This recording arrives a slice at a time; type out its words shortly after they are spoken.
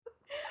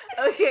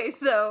Okay,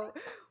 so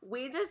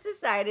we just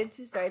decided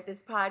to start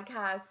this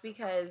podcast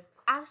because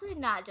Actually,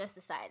 not just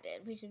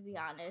decided. We should be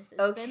honest.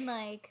 It's Okay. been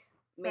like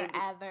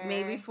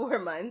maybe forever. 4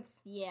 months.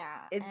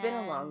 Yeah. It's been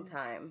a long and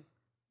time.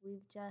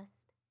 We've just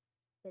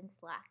been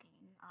slacking,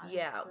 honestly.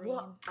 Yeah.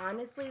 Well,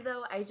 honestly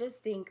though, I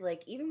just think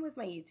like even with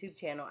my YouTube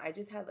channel, I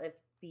just have a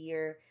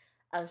fear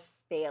of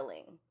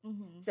failing.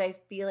 Mm-hmm. So I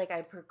feel like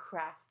I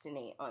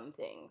procrastinate on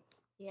things.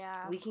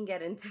 Yeah. We can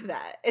get into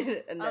that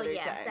another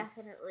yes, time.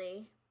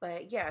 Definitely.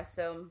 But yeah,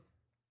 so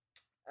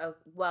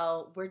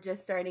well, we're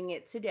just starting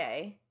it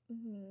today.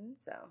 Mm-hmm.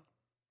 So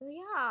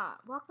yeah,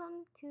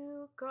 welcome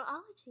to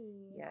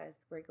Girlology. Yes,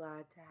 we're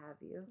glad to have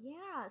you.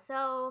 Yeah,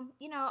 so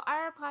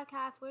our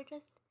podcast, we're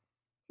just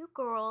two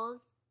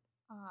girls.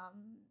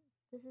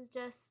 This is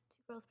just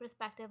two girls'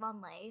 perspective on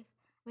life.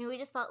 I mean, we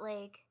just felt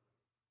like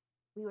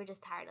we were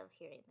just tired of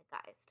hearing the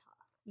guys talk.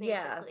 Basically.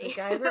 Yeah, the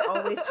guys are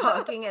always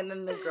talking, and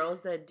then the girls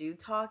that do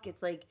talk,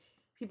 it's like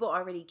people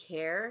already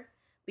care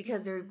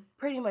because they're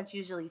pretty much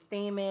usually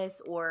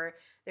famous, or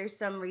there's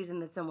some reason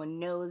that someone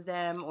knows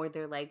them, or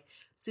they're like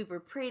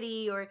super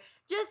pretty, or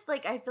just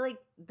like I feel like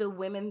the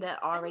women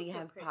that already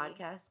have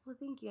podcasts. Well,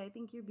 thank you. I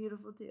think you're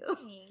beautiful too.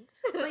 Thanks.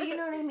 But you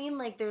know what I mean?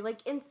 Like they're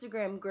like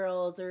Instagram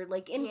girls or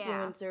like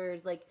influencers.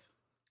 Yeah. Like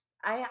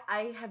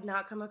I have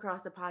not come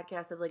across a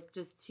podcast of like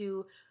just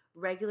two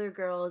regular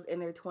girls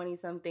in their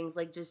 20-somethings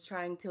like just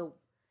trying to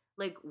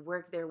like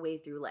work their way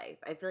through life.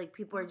 I feel like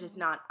people are just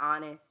not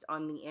honest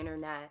on the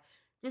internet.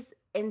 Just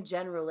in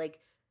general, like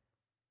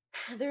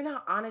they're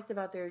not honest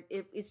about their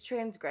is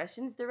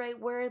transgressions the right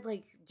word?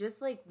 Like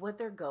just like what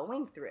they're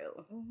going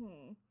through.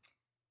 Mm-hmm.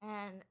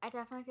 And I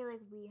definitely feel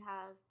like we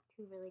have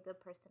two really good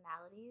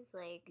personalities.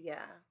 Like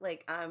yeah,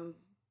 like I'm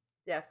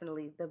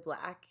definitely the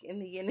black in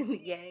the yin and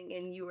the yang,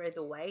 and you are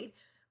the white.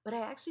 But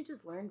I actually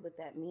just learned what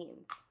that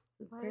means.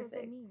 So what perfect.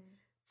 does it mean?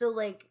 So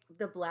like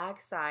the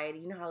black side,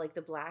 you know how like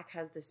the black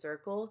has the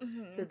circle?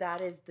 Mm-hmm. So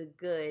that is the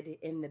good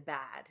in the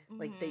bad,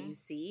 like that you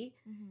see.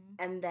 Mm-hmm.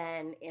 And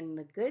then in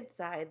the good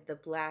side, the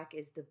black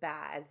is the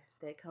bad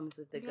that comes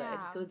with the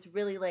good. So it's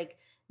really like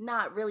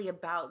not really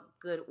about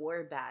good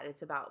or bad.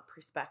 It's about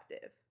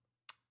perspective.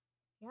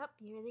 Yep,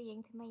 you're the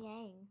yin to my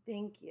yang.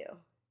 Thank you.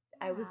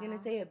 Yeah. I was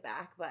gonna say it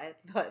back, but I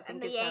thought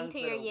I'm the yang to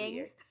your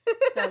yin.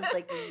 Sounds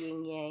like the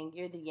yin yang.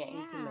 You're the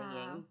yang to my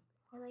yang.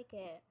 I like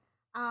it.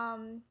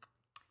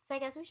 So I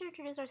guess we should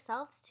introduce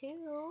ourselves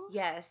too.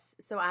 Yes.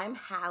 So I'm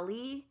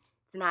Hallie.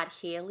 It's not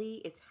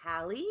Haley. It's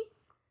Hallie.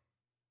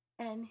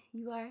 And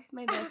you are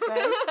my best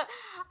friend.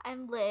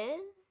 I'm Liz.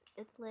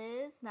 It's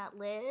Liz, not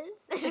Liz.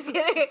 Just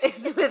kidding.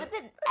 It's with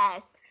an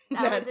S,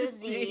 not with a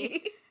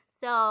Z.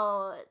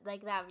 So,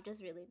 like, that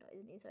just really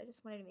annoys me. So, I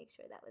just wanted to make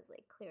sure that was,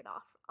 like, cleared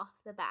off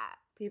the bat.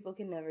 People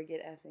can never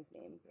get ethnic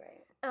names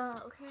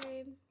right.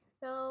 Okay.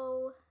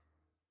 So,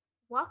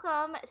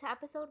 welcome to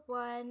episode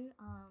 1.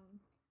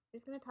 We're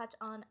just going to touch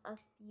on a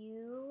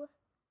few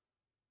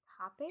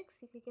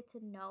topics. You could get to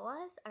know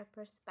us, our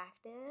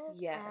perspective.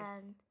 Yes.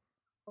 And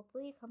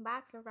hopefully you come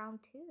back for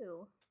round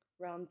 2.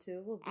 Round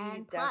 2 will be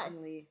and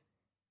definitely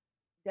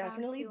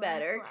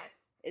better.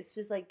 It's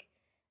just like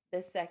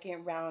the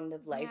second round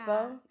of lipo.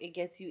 Yeah. It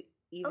gets you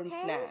even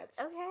snatched.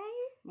 Okay.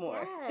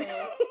 More.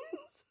 Yes.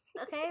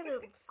 Okay,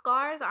 the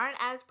scars aren't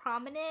as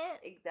prominent.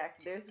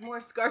 Exactly. There's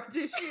more scar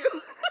tissue.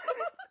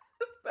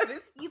 But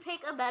you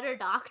pick a better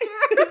doctor.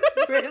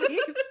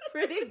 It's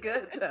pretty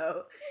good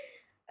though.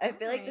 I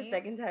feel like the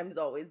second time is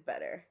always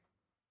better.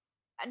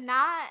 Let's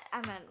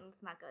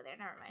not go there.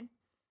 Never mind.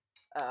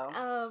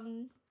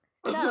 Oh.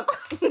 So,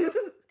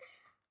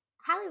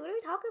 Hallie, what are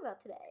we talking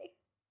about today?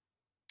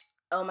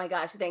 Oh my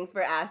gosh, thanks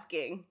for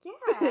asking.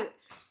 Yeah.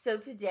 So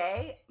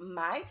today,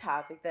 my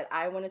topic that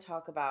I want to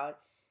talk about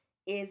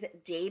is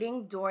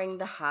dating during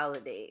the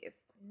holidays.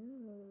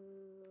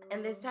 Ooh.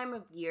 And this time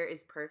of year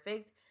is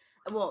perfect.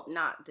 Well,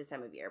 not this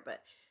time of year,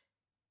 but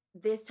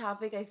this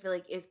topic I feel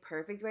like is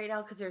perfect right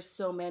now because there's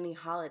so many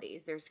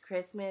holidays. There's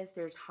Christmas,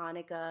 there's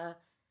Hanukkah,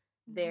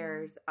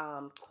 there's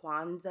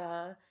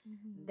Kwanzaa,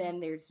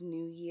 then there's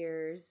New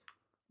Year's,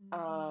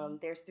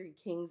 there's Three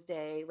Kings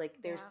Day. Like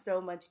there's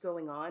so much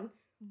going on.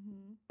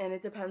 And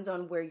it depends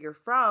on where you're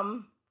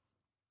from.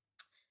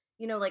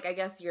 You know, like I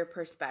guess your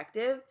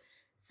perspective.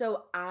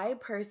 So I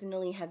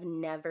personally have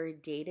never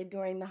dated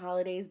during the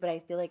holidays, but I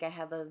feel like I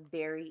have a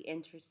very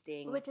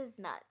interesting... Which is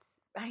nuts.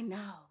 I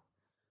know.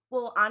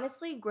 Well,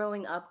 honestly,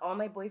 growing up, all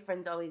my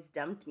boyfriends always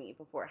dumped me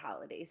before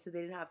holidays, so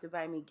they didn't have to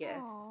buy me gifts.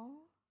 Aww.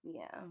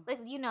 Yeah. Like,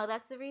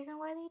 that's the reason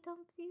why they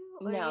dumped you?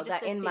 Or no,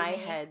 that in my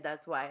head,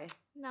 that's why.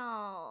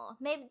 No.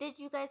 Maybe, did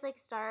you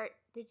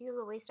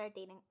always start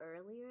dating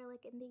earlier,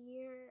 like, in the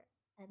year?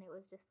 And it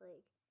was just,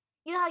 like,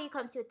 you know how you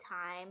come to a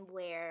time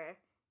where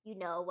you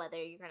know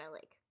whether you're gonna,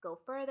 like, go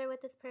further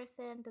with this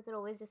person? Does it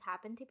always just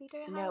happen to be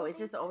during holidays? No, it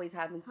just always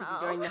happens to be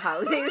during the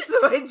holidays.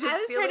 So I was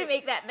trying to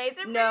make that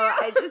nicer. No,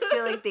 I just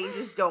feel like they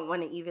just don't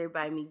want to either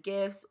buy me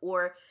gifts,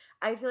 or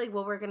I feel like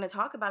what we're going to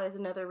talk about is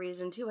another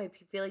reason too. I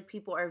feel like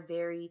people are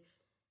very,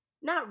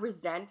 not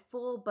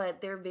resentful,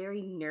 but they're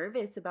very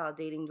nervous about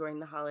dating during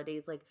the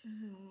holidays. Like,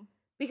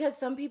 because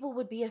some people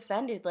would be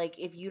offended. Like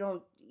if you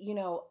don't,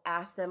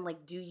 ask them,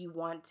 like, do you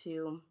want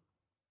to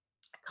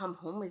come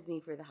home with me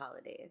for the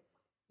holidays?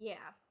 Yeah.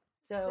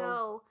 So,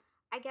 So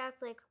I guess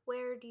like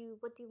what do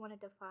you want to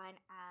define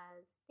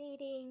as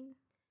dating?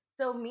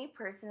 so me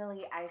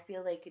personally, I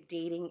feel like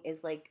dating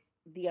is like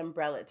the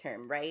umbrella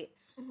term, right?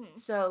 Mm-hmm.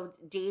 So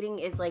dating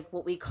is like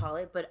what we call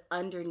it, but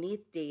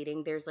underneath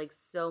dating, there's like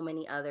so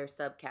many other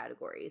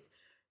subcategories.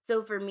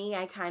 So for me,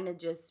 I kind of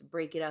just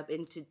break it up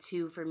into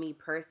two for me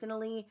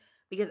personally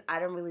because I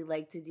don't really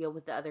like to deal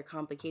with the other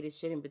complicated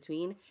shit in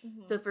between.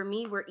 Mm-hmm. So for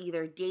me, we're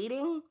either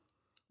dating,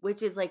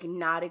 which is like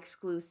not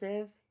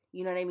exclusive.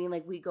 You know what I mean?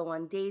 Like we go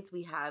on dates,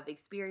 we have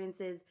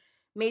experiences,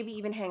 maybe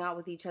even hang out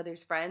with each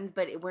other's friends,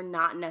 but we're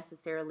not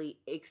necessarily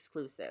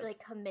exclusive.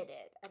 Like committed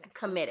and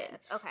Committed.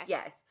 exclusive. Okay.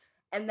 Yes.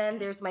 And then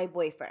there's my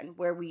boyfriend,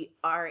 where we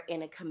are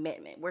in a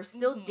commitment. We're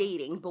still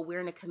dating, but we're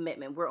in a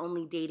commitment. We're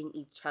only dating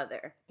each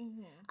other.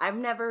 Mm-hmm. I've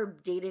never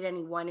dated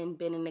anyone and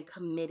been in a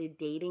committed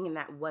dating, and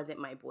that wasn't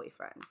my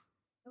boyfriend.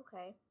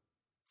 Okay.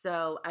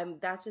 So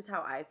that's just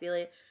how I feel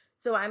it.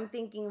 So I'm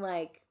thinking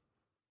like,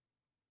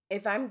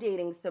 if I'm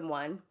dating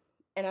someone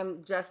and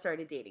I'm just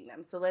started dating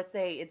them, so let's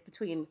say it's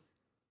between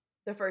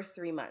the first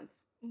 3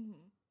 months, Mm-hmm.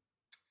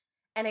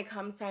 and it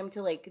comes time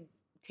to like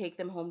take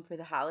them home for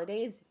the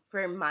holidays,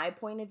 from my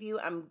point of view,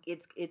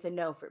 it's a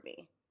no for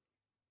me.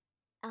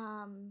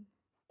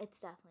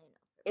 It's definitely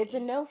a no for It's a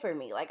me. no for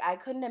me. Like I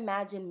couldn't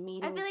imagine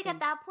meeting. I feel like at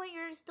that point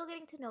you're still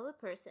getting to know the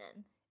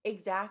person.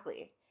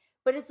 Exactly.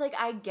 But it's like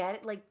I get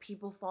it, like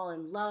people fall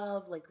in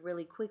love like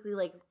really quickly,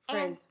 like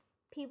friends.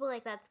 And people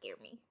like that scare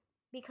me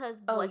because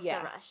Oh what's yeah,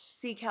 the rush?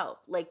 seek help.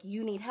 Like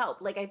you need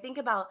help. Like I think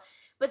about,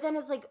 but then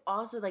it's like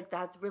also like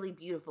that's really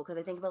beautiful because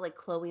I think about like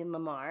Chloe and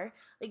Lamar.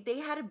 Like they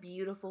had a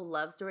beautiful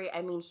love story.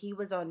 I mean, he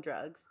was on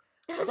drugs,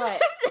 I was but gonna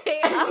say,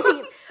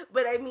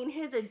 I mean,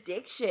 his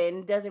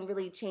addiction doesn't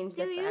really change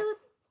do the fact.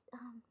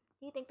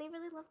 you think they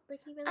really love? Like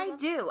he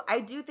really? I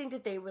do think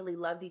that they really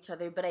loved each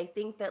other, but I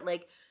think that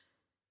like,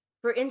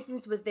 for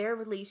instance, with their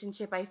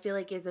relationship, I feel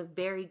like is a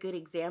very good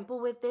example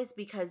with this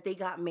because they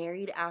got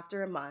married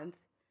after a month.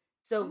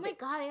 So Oh my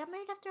god, they got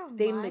married after a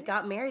they month.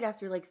 got married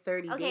after like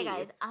 30 days. Okay,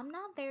 guys, I'm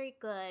not very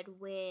good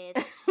with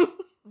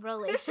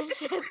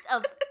relationships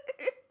of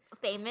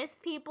famous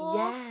people.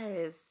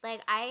 Yes.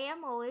 Like I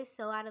am always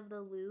so out of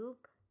the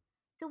loop.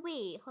 So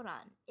wait, hold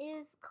on.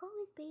 Is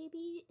Chloe's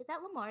baby? Is that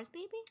Lamar's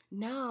baby?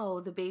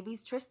 No, the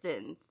baby's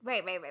Tristan's.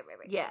 Right.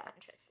 Yeah.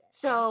 Tristan.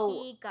 So and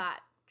he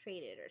got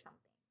traded or something.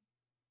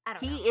 I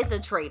don't know. He is a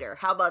traitor.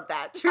 How about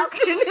that?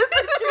 Tristan is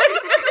a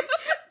traitor.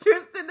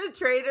 Tristan the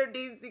traitor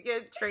needs to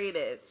get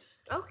traded.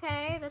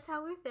 Okay, that's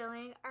how we're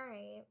feeling. All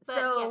right. But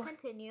So, yeah,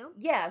 continue.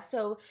 Yeah,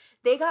 so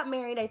they got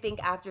married, I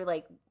think, after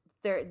like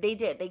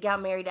they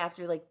got married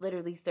after like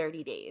literally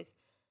 30 days.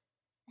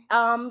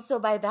 So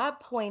by that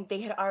point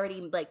they had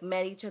already like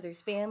met each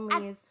other's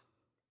families.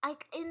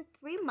 Like in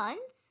 3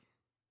 months,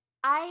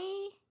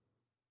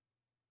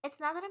 it's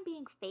not that I'm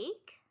being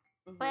fake,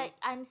 but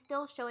I'm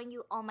still showing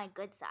you all my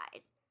good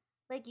side.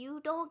 Like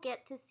you don't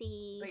get to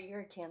see. But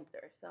you're a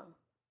Cancer, so.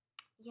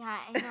 Yeah,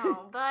 I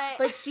know, but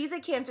But she's a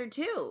Cancer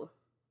too.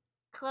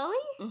 Chloe?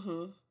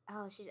 Mm-hmm.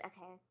 Oh, she's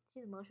okay.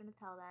 She's emotional as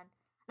hell then.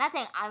 Not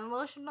saying I'm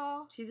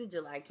emotional. She's a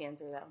July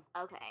Cancer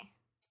though. Okay.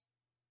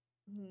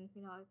 You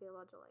know how I feel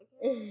about July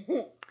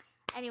Cancer.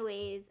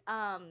 Anyways,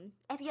 I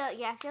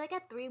feel like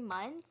at 3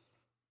 months,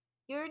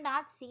 you're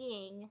not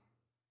seeing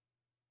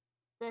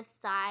the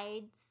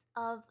sides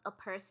of a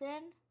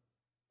person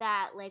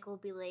that like will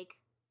be like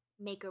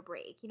make or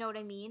break. You know what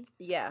I mean?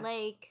 Yeah.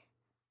 Like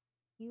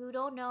you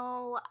don't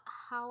know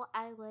how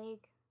I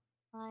like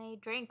my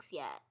drinks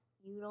yet.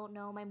 You don't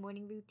know my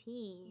morning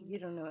routine. You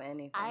don't know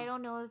anything. I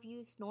don't know if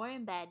you snore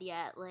in bed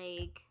yet.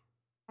 Like,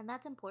 and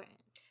that's important.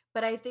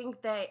 But I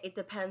think that it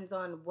depends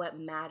on what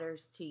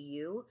matters to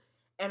you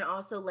and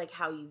also like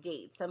how you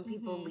date. Some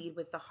people lead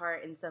with the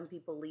heart and some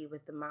people lead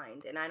with the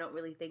mind. And I don't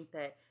really think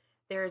that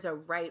there's a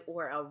right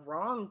or a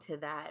wrong to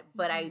that.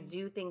 But I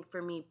do think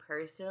for me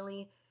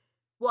personally,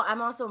 well,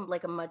 I'm also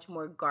like a much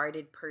more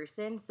guarded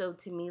person. So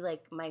to me,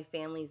 like my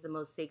family is the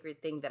most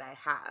sacred thing that I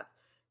have.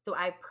 So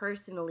I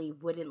personally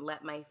wouldn't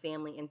let my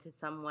family into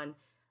someone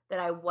that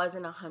I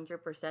wasn't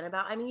 100%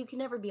 about. I mean, you can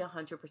never be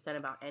 100%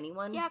 about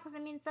anyone. Yeah, because I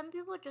mean, some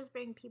people just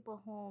bring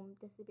people home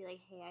just to be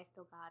like, hey, I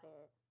still got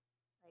it.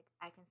 Like,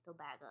 I can still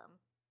bag them.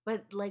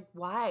 But like,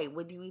 why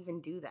would you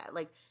even do that?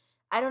 Like,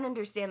 I don't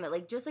understand that.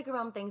 Like, just like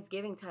around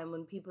Thanksgiving time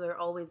when people are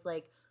always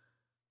like,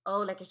 oh,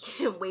 like I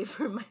can't wait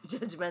for my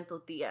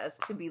judgmental tias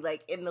to be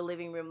like in the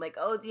living room. Like,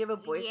 oh, do you have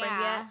a boyfriend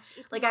yet?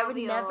 Like, I would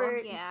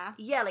never.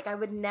 Yeah, like I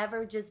would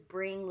never just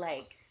bring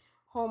like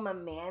home a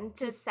man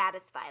to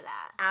satisfy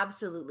that.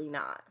 Absolutely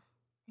not.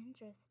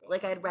 Interesting.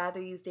 Like, I'd rather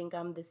you think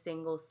I'm the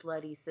single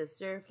slutty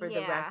sister for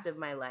the rest of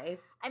my life.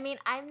 I mean,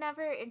 I've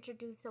never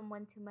introduced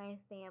someone to my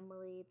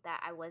family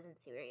that I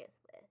wasn't serious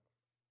with.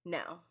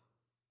 No,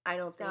 I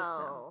don't think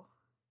so.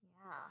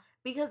 Yeah.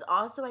 Because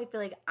also I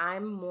feel like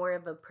I'm more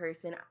of a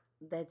person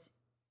that's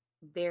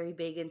very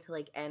big into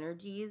like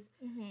energies.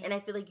 And I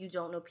feel like you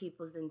don't know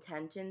people's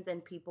intentions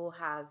and people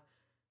have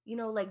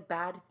like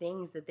bad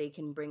things that they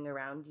can bring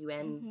around you.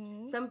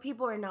 And some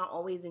people are not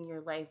always in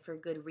your life for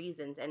good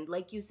reasons. And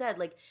like you said,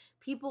 like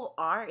people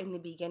are in the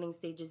beginning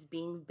stages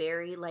being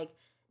very like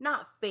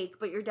not fake,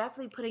 but you're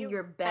definitely putting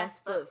your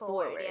best foot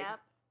forward. Yep.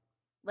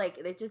 Like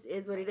it just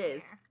is what it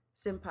is.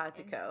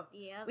 Simpatico.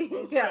 Yep. We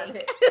got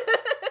it.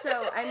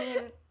 So I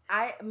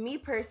mean, me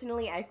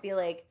personally, I feel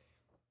like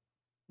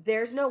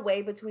there's no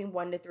way between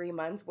 1 to 3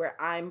 months where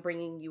I'm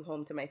bringing you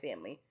home to my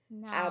family.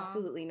 No.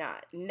 Absolutely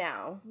not.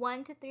 Now.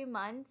 1 to 3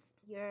 months,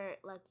 you're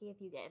lucky if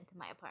you get into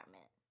my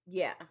apartment.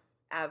 Yeah,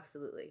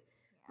 absolutely.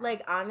 Yeah.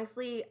 Like,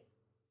 honestly,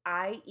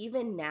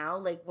 even now,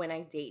 like, when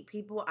I date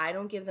people, I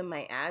don't give them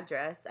my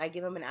address. I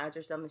give them an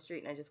address on the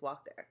street and I just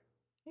walk there.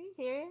 Are you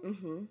serious?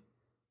 Mm-hmm.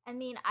 I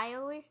mean, I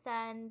always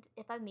send,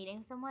 if I'm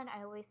meeting someone,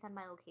 I always send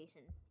my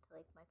location to,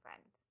 like, my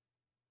friends.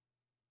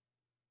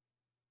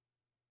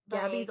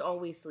 Gabby's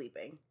always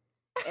sleeping.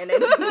 And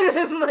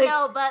I'm like,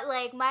 no, but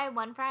like my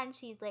one friend,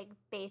 she's like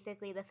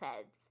basically the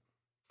feds.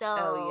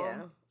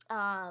 So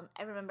I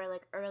remember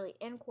like early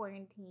in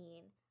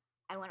quarantine,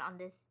 I went on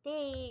this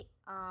date,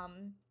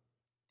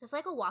 just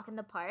like a walk in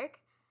the park,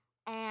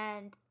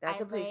 and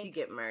that's a place you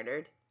get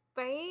murdered.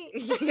 Right?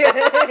 Yeah.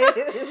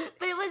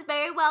 But it was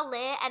very well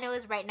lit and it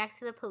was right next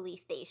to the police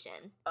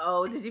station.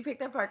 Oh, did you pick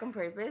that park on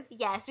purpose?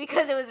 Yes,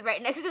 because it was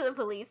right next to the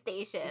police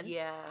station.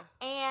 Yeah.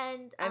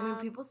 And I mean,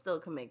 people still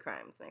commit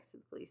crimes next to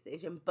the police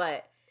station,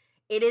 but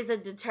it is a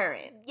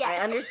deterrent. Yes.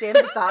 I understand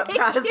the thought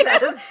process. Because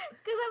I'm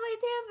like,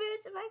 damn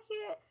bitch, if I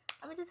can't,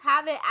 I'm gonna just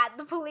have it at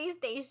the police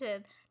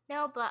station.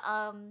 No, but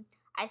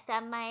I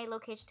sent my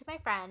location to my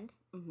friend,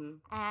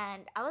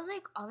 and I was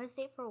like on this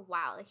date for a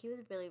while. Like he was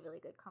a really, really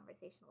good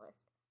conversationalist.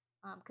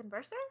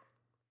 Converser?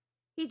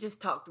 He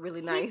just talked really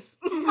nice.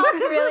 He talked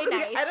really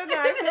nice. I don't know.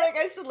 I feel like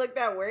I should look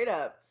that word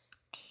up.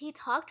 He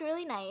talked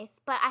really nice,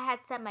 but I had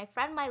sent my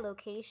friend my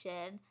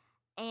location,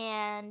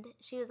 and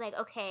she was like,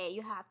 okay,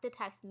 you have to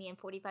text me in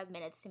 45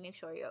 minutes to make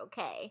sure you're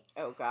okay.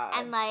 Oh, God.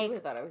 And like, she would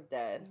have thought I was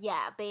dead.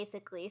 Yeah,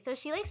 basically. So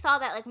she like saw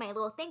that like my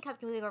little thing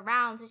kept moving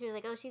around, so she was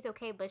like, oh, she's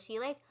okay, but she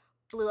like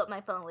blew up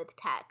my phone with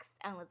text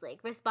and was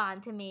like,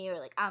 respond to me, or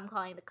like, I'm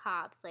calling the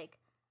cops. Like,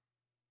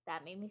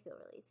 that made me feel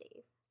really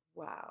safe.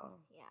 Wow.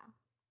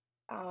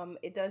 Yeah.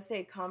 It does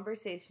say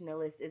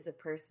conversationalist is a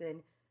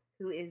person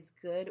who is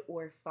good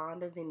or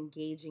fond of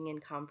engaging in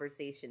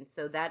conversation.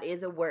 So that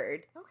is a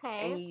word.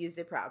 Okay. And you used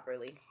it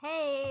properly.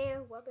 Hey,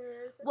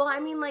 Wubbers. Well,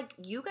 I mean, like,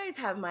 you guys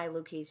have my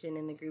location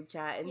in the group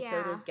chat, and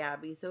so does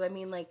Gabby. So, I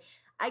mean, like,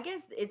 I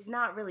guess it's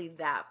not really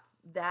that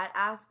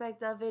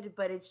aspect of it,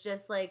 but it's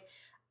just, like,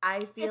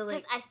 I feel it's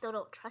like... just I still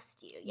don't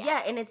trust you.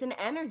 Yeah, and it's an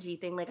energy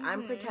thing. Like,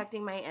 I'm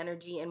protecting my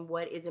energy and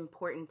what is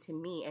important to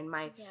me, and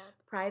my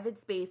private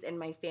space and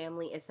my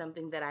family is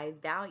something that I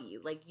value.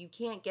 Like, you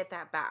can't get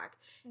that back.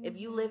 If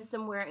you live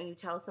somewhere and you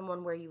tell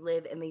someone where you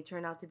live and they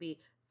turn out to be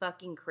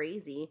fucking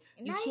crazy,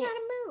 you gotta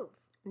move.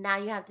 Now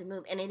you have to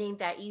move, and it ain't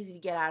that easy to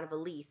get out of a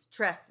lease.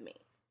 Trust me.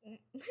 Like,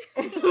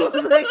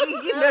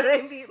 you know what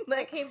I mean?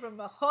 Like, it came from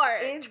the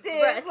heart. It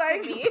did.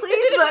 Like,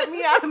 please let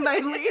me out of my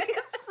lease.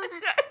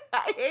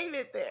 I hate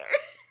it there.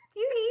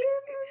 You hate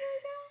it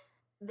right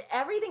now?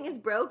 Everything is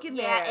broken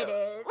there. Yeah, it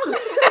is.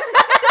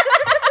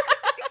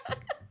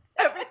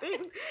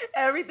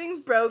 Everything's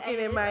broken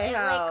in my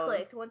house. It like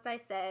clicked once I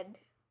said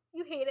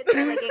you hate it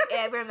there. Like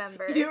I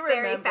remember. You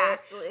remember very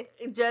fastly.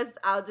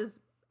 I'll just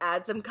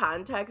add some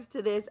context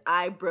to this.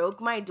 I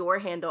broke my door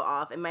handle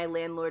off, and my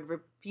landlord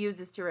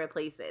refuses to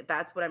replace it.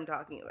 That's what I'm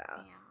talking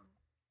about. Yeah.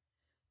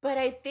 But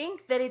I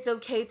think that it's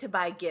okay to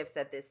buy gifts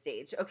at this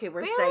stage. Okay,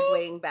 we're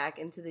really? segueing back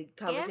into the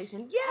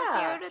conversation. Gifts? Yeah.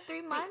 At 0 to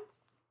 3 months?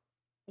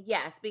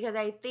 Yes, because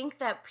I think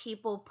that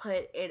people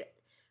put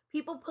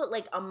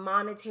like a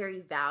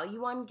monetary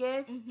value on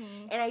gifts,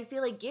 and I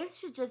feel like gifts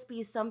should just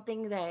be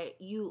something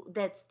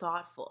that's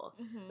thoughtful.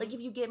 Like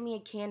if you get me a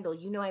candle,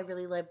 you know I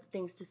really love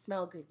things to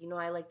smell good. You know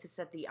I like to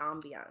set the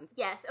ambiance.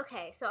 Yes,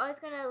 okay. So I was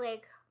gonna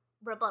like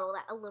rebuttal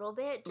that a little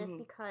bit just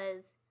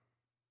because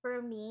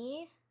for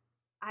me,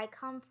 I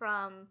come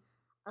from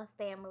a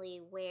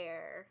family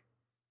where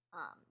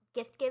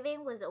gift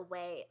giving was a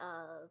way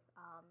of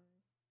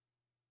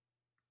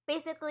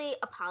basically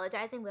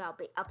apologizing without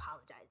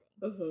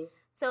apologizing.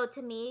 So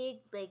to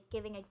me, like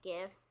giving a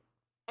gift,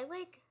 I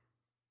like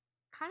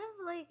kind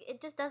of like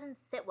it just doesn't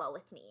sit well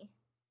with me.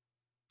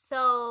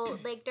 So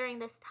like during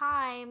this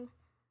time,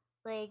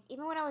 like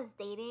even when I was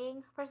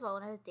dating, first of all,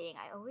 when I was dating,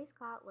 I always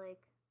got like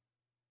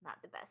not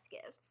the best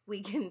gifts.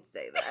 We can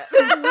say that.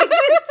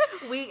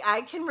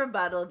 I can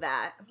rebuttal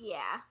that.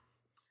 Yeah.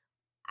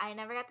 I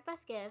never got the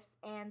best gifts,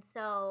 and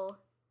so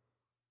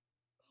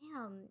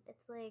damn,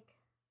 it's like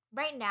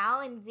right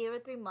now in 0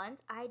 to 3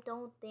 months, I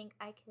don't think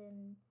I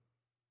can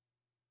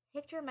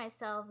picture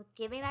myself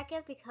giving that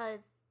gift because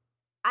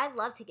I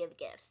love to give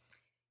gifts.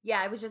 Yeah,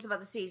 I was just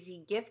about to say,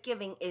 see, gift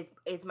giving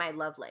is my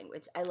love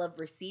language. I love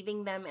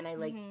receiving them and I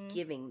like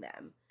giving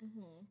them.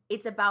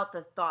 It's about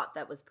the thought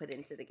that was put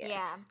into the gift.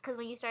 Yeah, because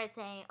when you started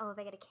saying, oh, if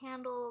I get a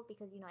candle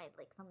because, you know, I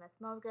like something that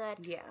smells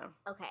good. Yeah.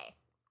 Okay,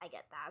 I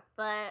get that.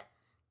 But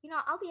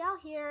I'll be out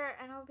here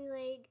and I'll be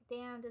like,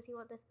 damn, does he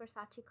want this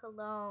Versace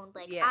cologne?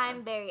 Like, Yeah.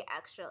 I'm very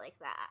extra like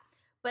that.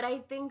 But I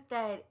think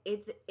that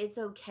it's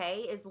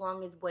okay as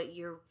long as what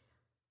you're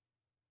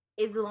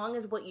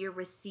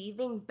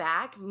receiving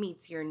back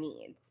meets your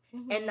needs.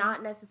 And Mhm.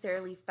 not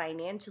necessarily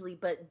financially,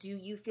 but do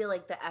you feel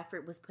like the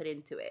effort was put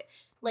into it?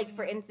 Like,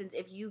 for Mhm. instance,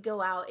 if you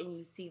go out and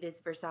you see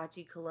this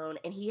Versace cologne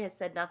and he has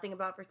said nothing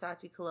about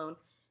Versace cologne,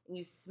 and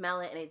you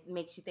smell it and it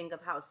makes you think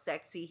of how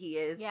sexy he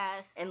is.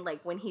 Yes. And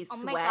like when he Oh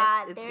sweats, my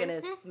God, it's there's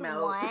gonna this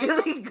smell one,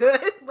 really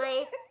good.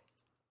 Like,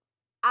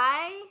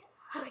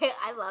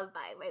 I love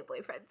buying my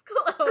boyfriend's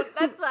cologne.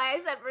 That's why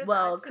I said Versace.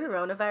 Well,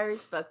 coronavirus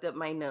fucked up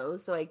my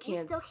nose, so I You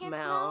can't still can't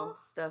smell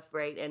stuff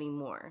right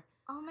anymore.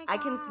 Oh my God. I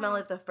can smell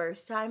it the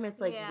first time.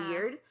 It's like Yeah.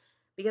 weird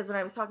because when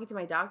I was talking to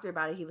my doctor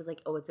about it, he was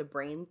like, "Oh, it's a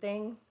brain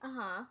thing."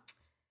 Uh-huh.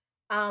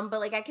 But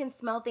like I can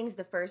smell things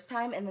the first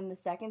time, and then the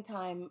second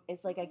time,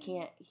 it's like I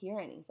can't hear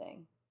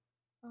anything.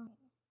 Oh.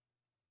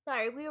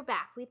 Sorry, we were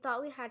back. We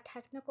thought we had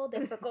technical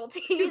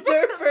difficulties. It's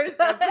our first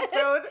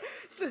episode,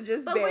 so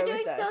just But bear we're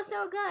with doing us.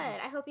 so good.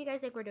 I hope you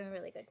guys think we're doing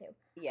really good too.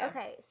 Yeah.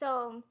 Okay,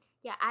 so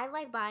yeah, I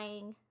like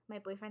buying my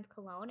boyfriend's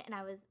cologne, and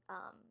I was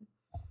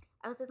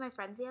with my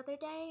friends the other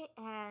day,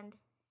 and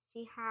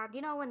she had,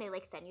 when they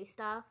like send you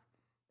stuff,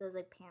 those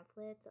like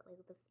pamphlets that like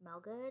that smell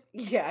good.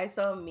 Yeah, I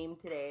saw a meme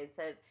today. It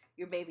said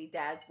your baby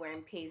dad's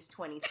wearing page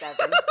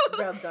 27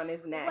 rubbed on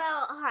his neck.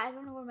 Well, I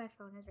don't know where my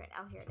phone is right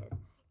now. Here it is.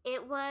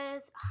 It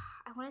was,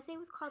 I want to say it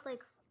was called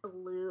like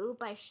Blue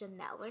by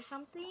Chanel or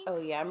something.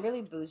 Oh yeah, I'm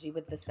really bougie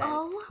with the scents.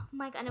 Oh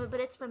my God, no, but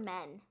it's for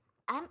men.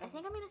 I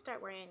think I'm gonna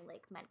start wearing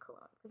like men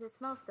cologne because it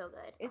smells so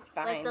good. It's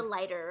fine. Like the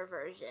lighter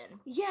version.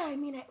 Yeah, I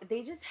mean,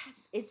 they just have,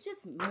 it's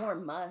just more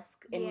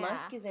musk. And Yeah.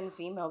 musk is in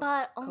female.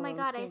 But oh my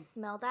God, colognes I too.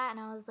 smelled that and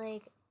I was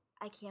like,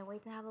 I can't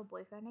wait to have a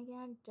boyfriend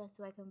again just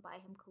so I can buy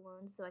him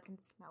cologne so I can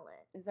smell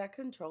it. Is that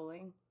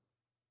controlling?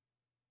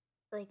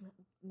 Like,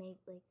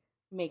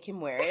 Make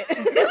him wear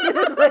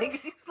it.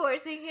 Like,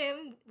 forcing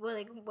him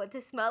like what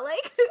to smell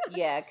like.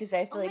 yeah, because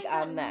I feel Oh like my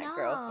God, I'm that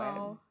girlfriend.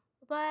 no.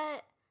 But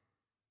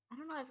I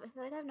don't know. I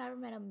feel like I've never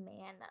met a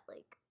man that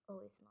like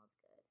always smells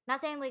good.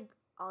 Not saying like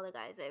all the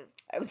guys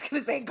I was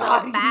gonna say, Smell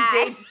God,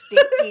 bad. you date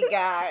stinky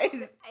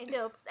guys.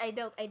 I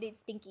date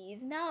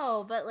stinkies.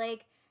 No, but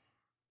like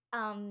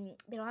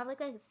they don't have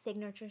like a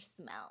signature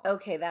smell.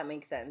 Okay, that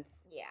makes sense.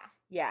 Yeah.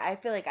 Yeah, I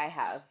feel like I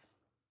have.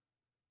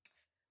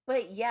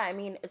 But yeah, I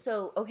mean,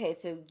 so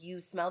you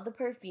smelled the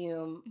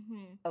perfume.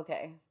 Mm-hmm.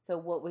 Okay, so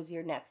what was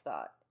your next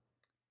thought?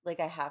 Like,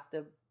 I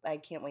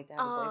can't wait to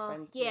have a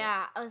boyfriend.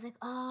 Yeah. I was like,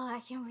 oh, I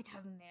can't wait to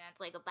have a man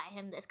to like buy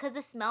him this. Because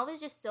the smell was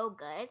just so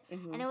good.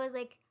 Mhm. And it was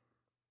like,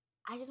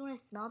 I just want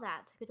to smell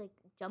that so I could like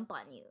jump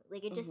on you.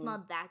 Like it just Mhm.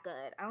 smelled that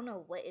good. I don't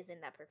know what is in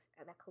that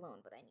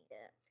cologne, but I need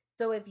it.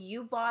 So if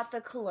you bought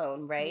the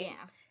cologne, right?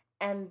 Yeah.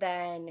 And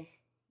then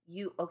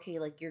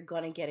like you're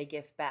gonna get a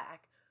gift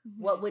back.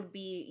 Mm-hmm. What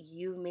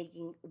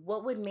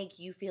would make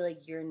you feel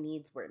like your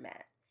needs were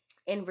met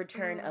in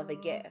return of a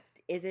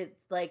gift? Is it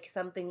like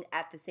something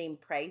at the same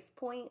price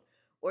point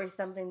or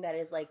something that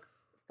is like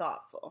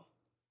thoughtful?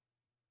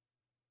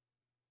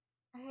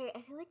 All right,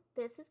 I feel like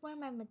this is where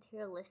my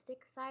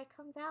materialistic side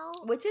comes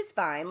out. Which is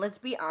fine. Let's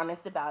be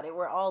honest about it.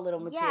 We're all a little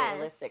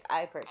materialistic, Yes,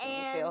 I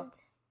personally feel.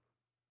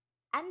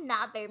 I'm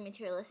not very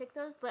materialistic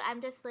though, but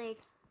I'm just like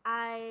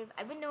I've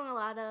been doing a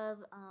lot of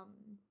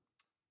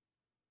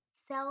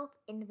self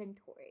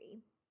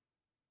inventory,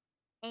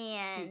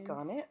 and Speak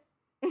on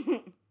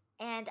it.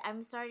 and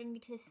I'm starting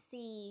to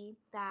see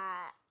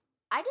that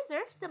I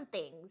deserve some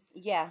things.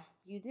 Yeah,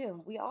 you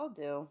do. We all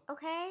do.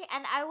 Okay,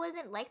 and I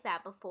wasn't like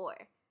that before,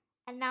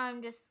 and now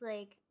I'm just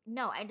like,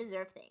 no, I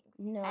deserve things,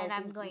 No, and I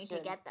I'm think you going to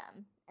should. get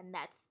them, and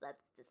that's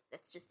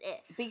just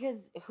it.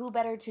 Because who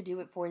better to do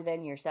it for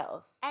than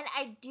yourself? And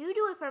I do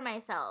it for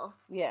myself.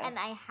 Yeah. And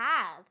I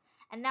have.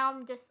 And now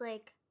I'm just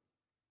like,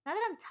 not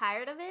that I'm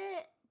tired of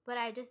it, but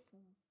I just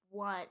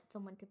want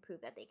someone to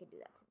prove that they can do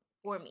that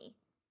for me.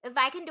 If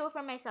I can do it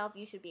for myself,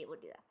 you should be able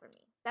to do that for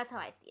me. That's how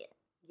I see it.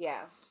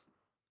 Yeah.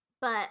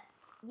 But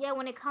yeah,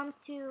 when it comes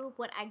to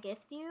what I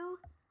gift you,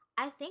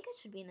 I think it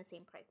should be in the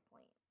same price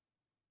point.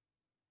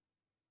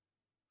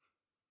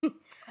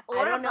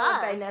 I don't know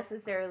if I above.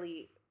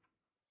 necessarily.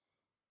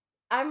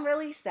 I'm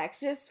really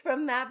sexist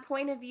from that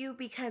point of view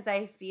because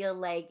I feel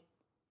like,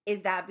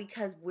 is that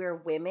because we're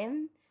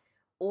women,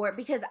 or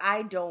because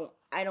I don't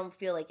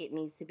feel like it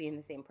needs to be in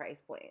the same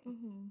price point.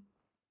 Mm-hmm.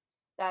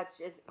 That's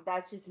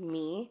just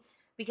me,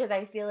 because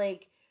I feel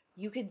like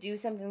you could do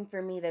something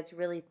for me that's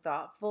really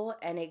thoughtful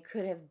and it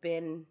could have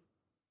been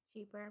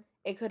Cheaper.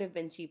 It could have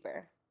been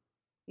cheaper.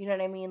 You know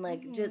what I mean?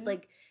 Like just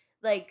Mhm.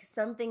 like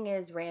something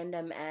as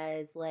random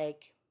as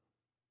like,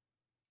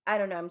 I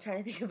don't know, I'm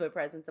trying to think of a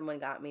present someone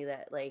got me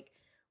that like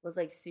was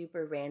like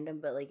super random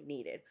but like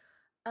needed.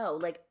 Oh,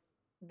 like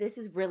this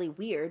is really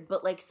weird,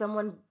 but like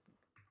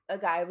a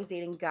guy I was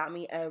dating got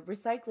me a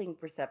recycling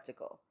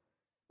receptacle.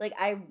 Like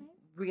I Nice.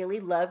 really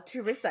love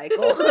to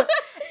recycle.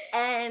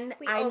 And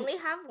We only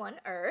have one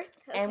Earth.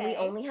 and we okay?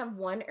 only have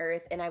one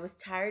Earth, and I was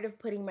tired of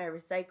putting my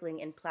recycling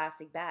in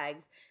plastic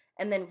bags.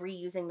 and then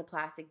reusing the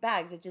plastic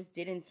bags. It just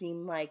didn't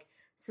seem like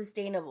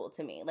sustainable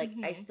to me. Like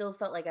I still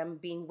felt like I'm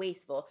being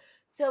wasteful.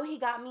 So he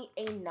got me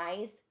a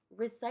nice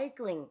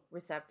recycling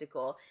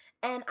receptacle,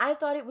 and I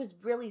thought it was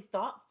really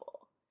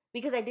thoughtful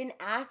because I didn't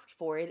ask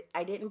for it.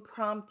 I didn't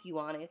prompt you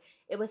on it.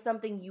 It was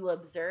something you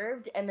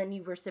observed and then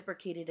you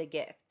reciprocated a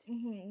gift.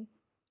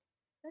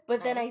 That's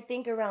But then I nice.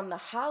 think around the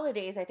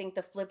holidays, I think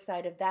the flip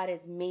side of that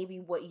is maybe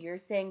what you're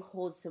saying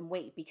holds some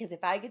weight. Because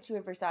if I get you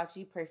a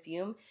Versace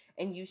perfume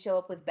and you show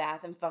up with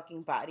Bath and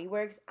fucking Body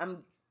Works,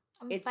 I'm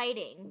it's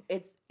fighting.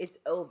 it's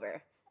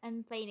over.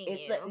 I'm fighting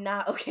It's you. like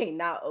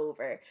not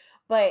over.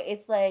 But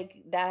it's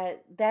like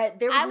that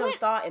there was no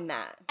thought in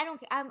that. I don't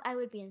care. I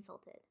would be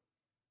insulted.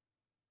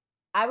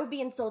 I would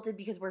be insulted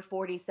because we're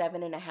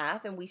 47 and a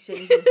half and we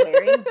shouldn't be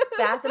wearing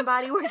Bath and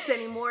Body Works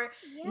anymore.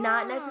 Yeah.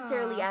 Not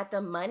necessarily at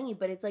the money,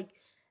 but it's like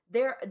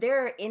there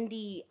are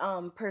indie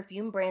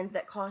perfume brands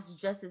that cost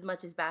just as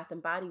much as Bath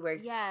and Body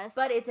Works. Yes.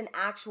 But it's an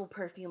actual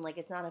perfume, like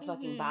it's not a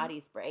fucking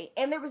body spray.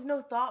 And there was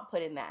no thought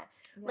put in that.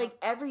 Yep. Like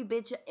every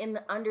bitch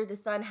under the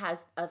sun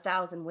has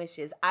 1,000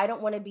 wishes. I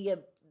don't want to be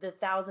the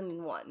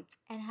 1,001.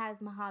 And has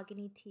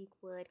mahogany teak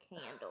wood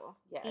candle.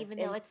 Yes. Even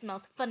though it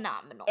smells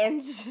phenomenal.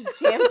 And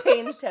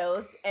champagne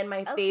toast and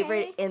my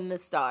favorite In the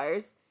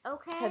Stars.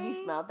 Okay. Have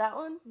you smelled that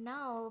one?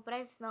 No, but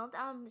I've smelled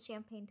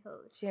champagne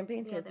toast.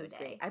 Champagne toast is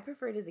great. I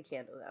prefer it as a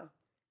candle though.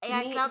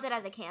 I smelled it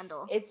as a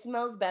candle. It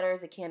smells better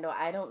as a candle.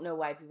 I don't know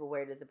why people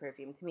wear it as a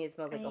perfume. To me, it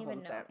smells like a home scent. I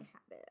didn't even know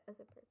they had it as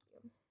a perfume.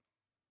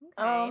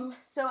 Okay.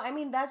 So I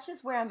mean that's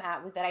just where I'm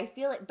at with it. I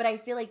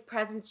feel like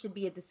presents should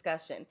be a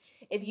discussion.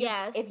 If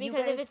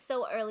it's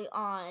so early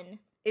on,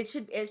 it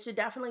should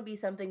definitely be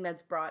something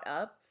that's brought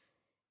up.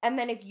 And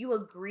then if you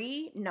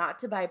agree not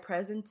to buy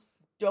presents,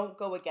 don't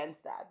go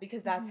against that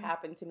because that's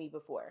happened to me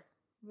before.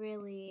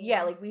 Really?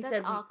 Yeah, like we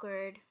said,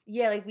 awkward.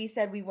 Like we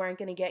said we weren't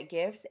gonna get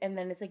gifts, and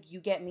then it's like you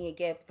get me a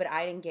gift, but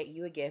I didn't get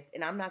you a gift,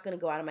 and I'm not gonna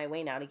go out of my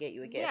way now to get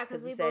you a gift. Yeah,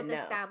 because we said both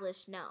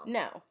established no.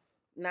 No,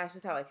 and that's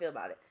just how I feel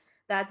about it.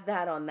 That's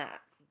that on that.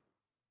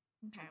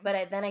 Okay.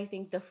 But then I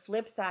think the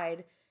flip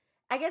side,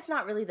 I guess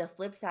not really the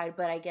flip side,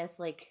 but I guess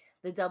like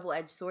the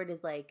double-edged sword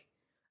is like,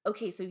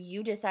 okay, so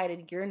you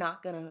decided you're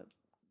not gonna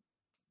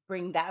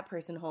bring that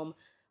person home,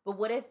 but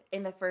what if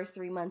in the first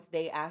 3 months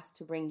they asked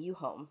to bring you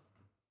home?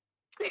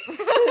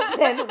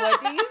 Then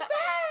what do you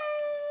say?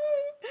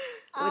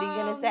 What are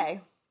you gonna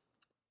say?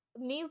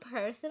 Me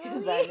personally?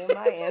 Because I know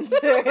my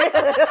answer.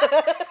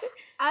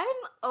 I'm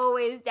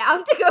always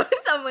down to go to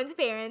someone's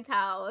parents'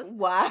 house.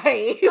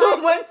 Why?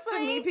 Who wants to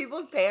meet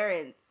people's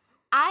parents?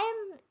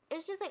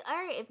 It's just like, all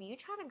right, if you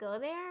trying to go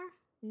there,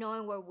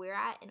 knowing where we're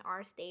at in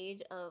our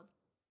stage of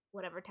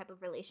whatever type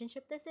of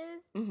relationship this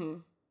is,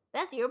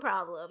 that's your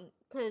problem.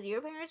 Because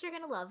your parents are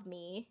going to love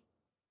me.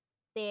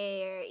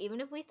 Even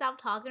if we stop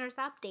talking or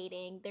stop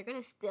dating, they're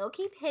going to still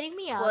keep hitting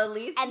me up. Well, at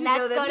least and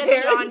that's going to be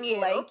on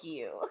you. Like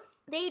you.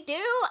 They do.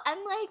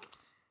 I'm like,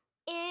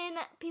 in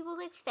people's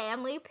like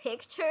family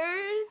pictures.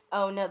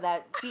 Oh no,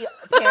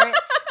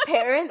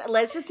 parent,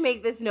 let's just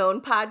make this known,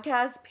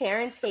 podcast,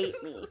 parents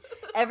hate me.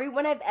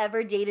 Everyone I've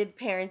ever dated,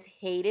 parents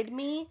hated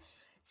me.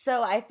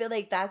 So I feel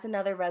like that's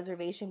another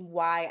reservation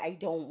why I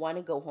don't want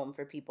to go home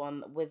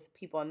with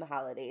people on the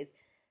holidays.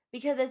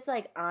 Because it's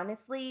like,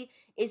 honestly,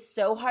 it's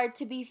so hard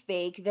to be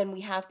fake. Then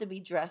we have to be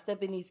dressed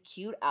up in these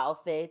cute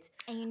outfits.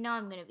 And you know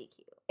I'm going to be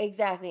cute.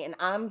 Exactly. And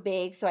I'm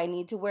big, so I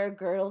need to wear a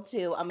girdle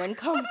too. I'm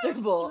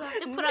uncomfortable. You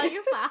have to put on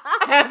your faja.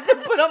 I have to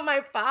put on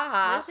my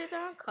faja. Those shits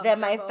are uncomfortable. Then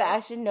my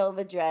Fashion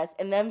Nova dress,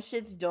 and them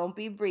shits don't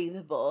be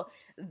breathable.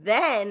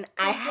 Then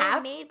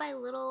they're made by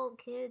little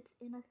kids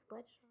in a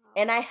sweatshop.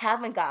 And I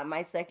haven't gotten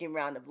my second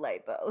round of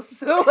lipo,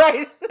 so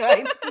I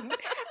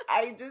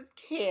just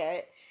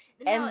can't.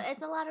 No,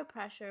 it's a lot of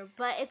pressure.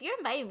 But if you're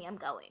inviting me, I'm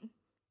going.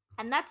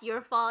 And that's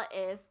your fault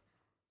if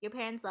your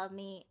parents love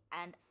me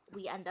and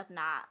we end up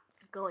not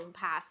going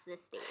past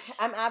this stage.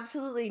 I'm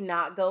absolutely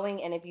not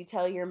going. And if you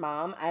tell your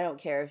mom, I don't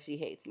care if she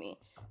hates me.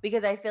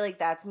 Because I feel like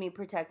that's me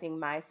protecting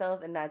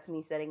myself and that's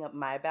me setting up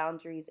my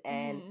boundaries.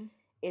 And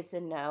it's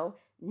a no.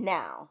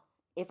 Now,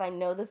 if I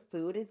know the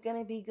food is going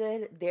to be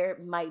good, there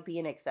might be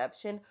an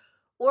exception.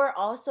 Or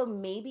also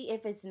maybe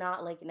if it's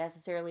not like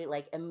necessarily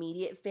like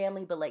immediate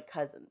family, but like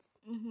cousins.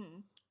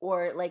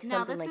 Or like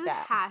something like that. No, the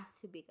food has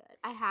to be good.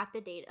 I have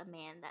to date a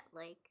man that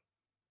like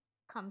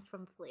comes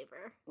from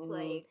flavor.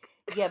 Like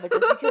yeah, but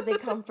just because they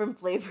come from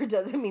flavor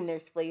doesn't mean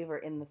there's flavor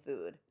in the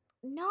food.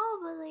 No,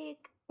 but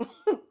like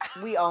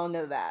we all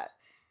know that.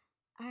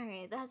 All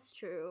right, that's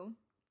true.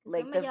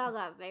 Like some of y'all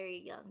got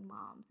very young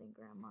moms and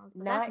grandmas,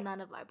 but that's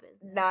none of our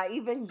business. Not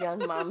even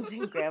young moms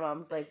and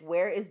grandmoms. Like,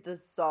 where is the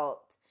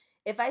salt?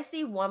 If I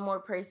see one more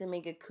person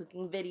make a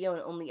cooking video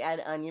and only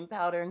add onion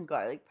powder and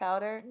garlic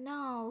powder,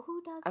 no,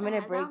 who does? I'm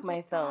gonna break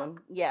my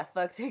phone. Yeah,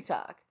 fuck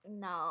TikTok.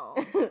 No.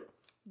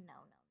 No.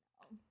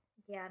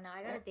 Yeah, no,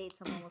 I gotta date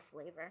someone with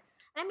flavor.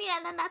 I mean,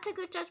 and then that's a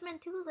good judgment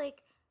too.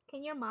 Like,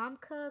 can your mom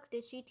cook?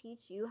 Did she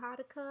teach you how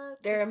to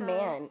cook? They're a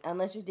man,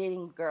 unless you're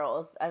dating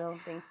girls. I don't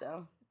think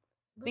so.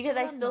 Because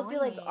I still feel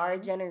like our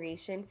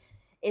generation,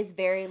 is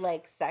very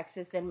like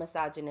sexist and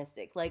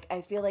misogynistic. Like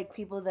I feel like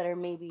people that are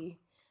maybe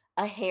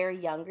a hair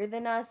younger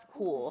than us,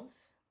 cool. Mhm.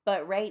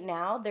 But right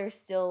now they're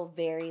still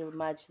very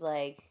much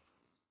like,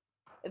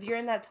 if you're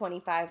in that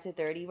 25 to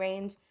 30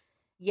 range,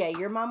 yeah,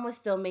 your mom was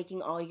still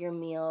making all your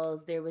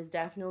meals. There was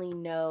definitely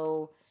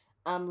no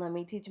let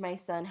me teach my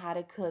son how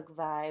to cook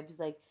vibes.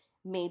 Like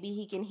maybe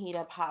he can heat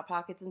up hot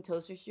pockets and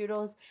toaster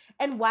strudels.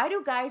 And why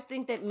do guys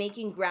think that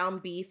making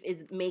ground beef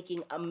is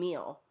making a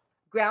meal?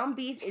 Ground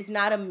beef is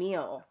not a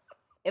meal.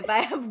 If I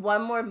have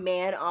one more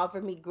man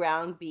offer me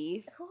ground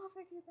beef, Who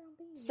offered you ground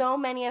beef? so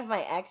many of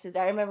my exes.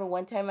 I remember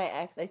one time my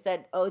ex, I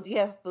said, "Oh, do you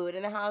have food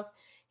in the house?"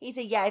 He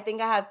said, "Yeah, I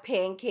think I have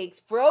pancakes,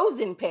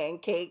 frozen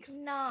pancakes,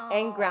 No.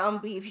 and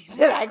ground beef." He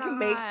said, Oh, "I can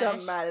make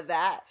something gosh. out of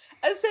that."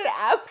 I said,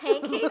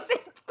 "Absolutely."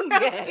 Pancakes and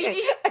ground Yeah.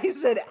 beef. I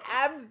said,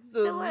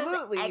 So what is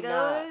 "Absolutely it?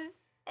 not." Eggos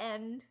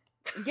and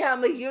Yeah,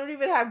 I'm like, "You don't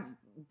even have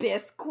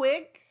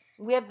Bisquick?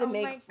 We have to oh my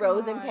make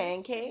frozen gosh.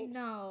 pancakes?"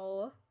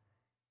 No.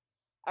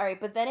 All right,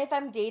 but then if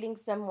I'm dating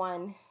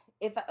someone,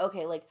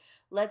 okay, like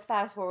let's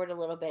fast forward a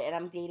little bit, and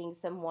I'm dating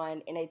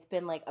someone, and it's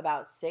been like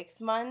about 6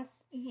 months,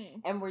 Mm-hmm.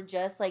 and we're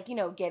just like,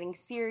 getting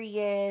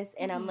serious,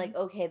 and I'm like,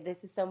 okay,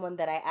 this is someone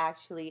that I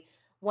actually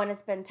want to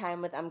spend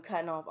time with. I'm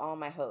cutting off all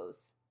my hoes.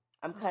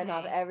 I'm cutting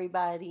off Okay.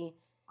 everybody.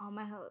 All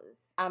my hoes.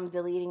 I'm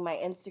deleting my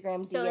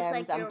Instagram So DMs.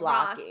 it's like I'm your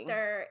blocking.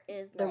 roster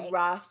is The like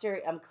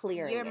roster, I'm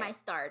clearing you're it. my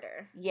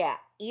starter. Yeah,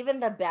 even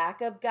the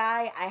backup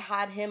guy, I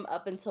had him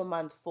up until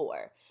month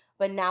 4.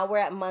 But now we're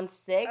at month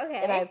 6, and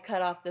Okay. I've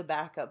cut off the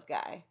backup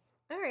guy.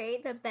 All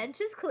right, the bench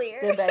is clear.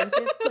 The bench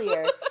is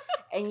clear.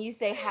 And you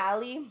say,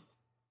 "Hallie,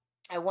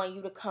 I want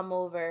you to come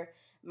over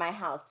my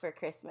house for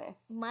Christmas."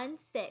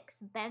 Month 6,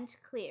 bench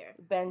clear.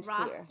 Bench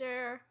clear.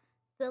 Roster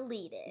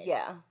deleted.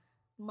 Yeah.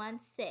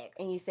 Month 6.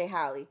 And you say,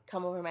 "Hallie,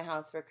 come over my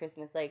house for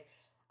Christmas. Like,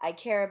 I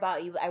care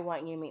about you. I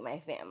want you to meet my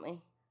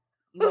family."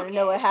 You want to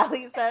know what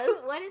Hallie says?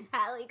 What is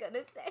Hallie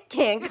gonna say?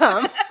 Can't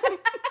come.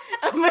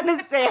 I'm going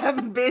to say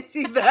I'm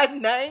busy that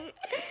night.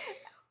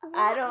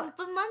 I don't.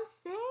 But month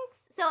 6?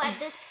 So at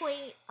this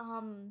point,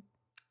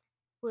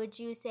 would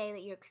you say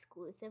that you're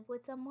exclusive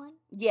with someone?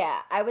 Yeah,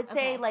 I would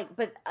say Okay. like,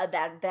 but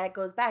that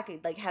goes back.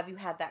 Like, have you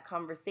had that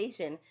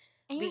conversation?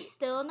 And you're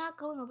still not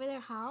going over their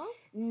house?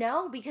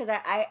 No, because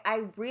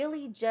I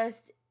really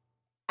just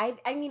I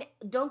mean,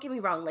 don't get me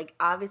wrong. Like,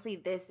 obviously,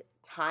 this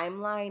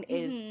timeline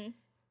is Mhm.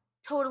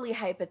 totally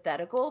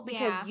hypothetical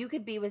because Yeah. you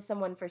could be with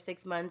someone for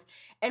 6 months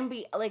and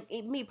be like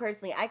me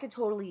personally. I could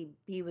totally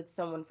be with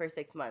someone for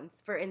 6 months.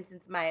 For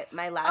instance, my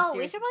last Oh, we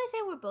year's. should probably say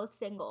we're both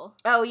single.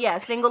 Oh yeah,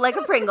 single like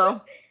a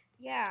Pringle.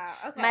 Yeah,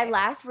 okay. My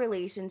last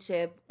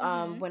relationship,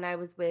 Mhm. when I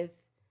was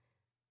with,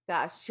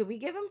 gosh, should we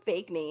give him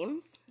fake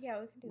names? Yeah,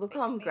 we can do We'll fake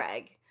call him names.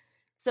 Greg.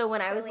 So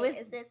when I was Wait,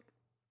 with, is this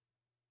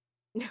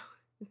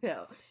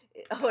no,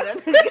 hold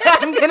on,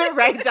 I'm gonna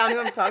write down who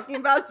I'm talking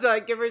about so I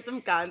give her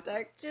some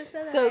context. just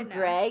so that So I know.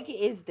 Greg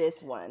is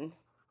this one.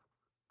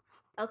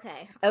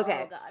 Okay.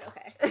 Okay. Oh god,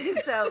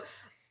 okay.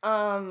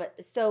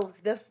 so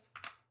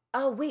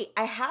oh wait,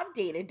 I have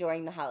dated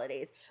during the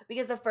holidays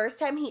because the first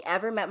time he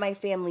ever met my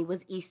family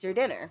was Easter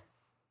dinner.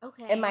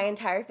 Okay. And my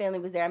entire family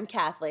was there. I'm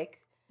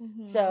Catholic.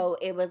 Mhm. So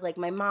it was like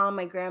my mom,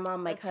 my grandma,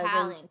 my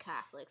Italian cousins,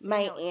 Catholics.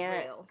 my know it's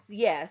aunt. real.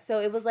 Yeah, so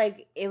it was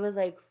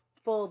like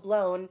full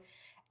blown.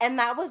 And it And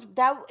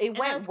that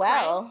went was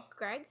well.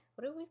 Greg?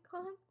 What do we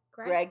call him?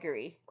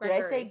 Gregory. Did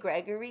I say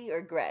Gregory or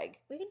Greg?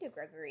 We can do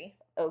Gregory.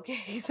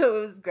 Okay, so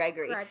it was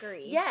Gregory.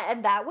 Gregory. Yeah,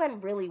 and that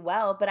went really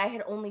well, but I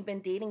had only been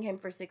dating him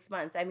for 6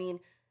 months. I mean,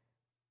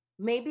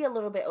 maybe a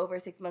little bit over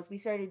 6 months. We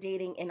started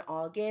dating in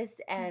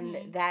August, and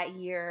Mhm. that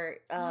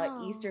year,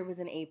 Oh. Easter was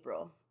in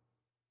April.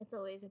 It's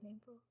always in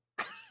April.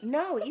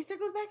 No, Easter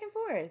goes back and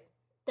forth.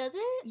 Does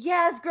it?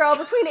 Yes, girl,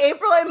 between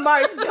April and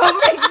March.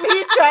 Don't make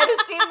me try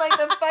to seem like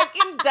the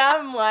fucking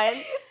dumb one.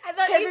 I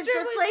thought Because Easter it's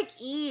just was like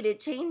Eid, it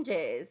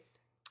changes.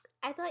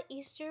 I thought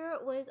Easter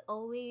was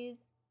always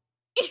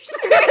Easter.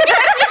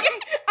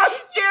 I'm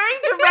staring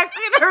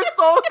directly in her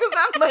soul because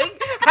I'm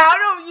like, how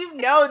don't you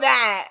know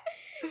that?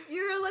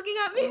 You were looking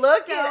at me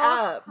Look so it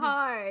up.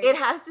 hard. It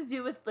has to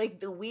do with like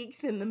the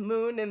weeks and the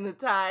moon and the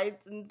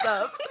tides and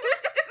stuff.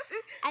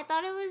 I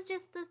thought it was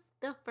just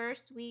the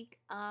first week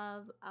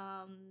of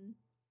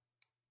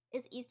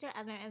is Easter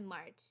ever in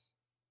March?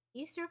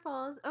 Easter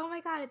falls. Oh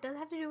my god, it does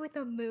have to do with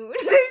the moon.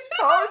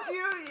 Told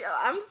you.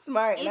 I'm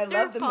smart and Easter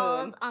I love the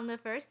falls moon. on the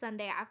first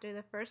Sunday after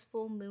the first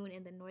full moon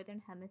in the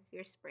northern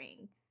hemisphere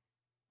spring.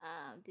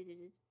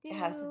 It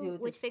has to do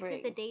with which the fixes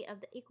the spring. date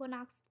of the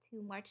equinox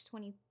to March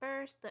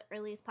 21st. The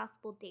earliest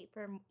possible date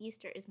for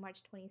Easter is March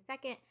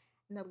 22nd,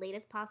 and the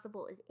latest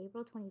possible is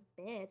April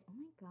 25th. Oh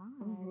my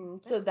god!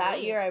 Mhm. That's So that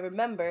late. year, I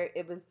remember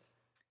it was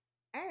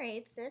All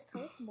right, sis,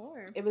 tell us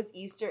more.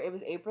 Easter. It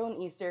was April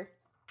and Easter.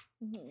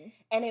 Mm-hmm.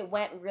 And it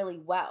went really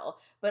well,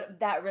 but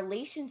that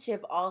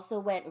relationship also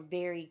went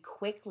very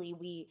quickly.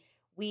 We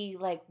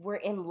like were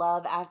in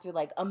love after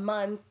like a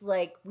month,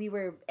 like we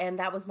were, and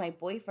that was my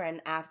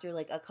boyfriend after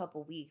like a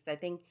couple weeks. I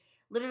think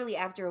literally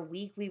after a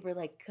week we were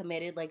like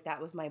committed, like that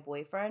was my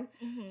boyfriend.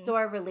 Mm-hmm. So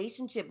our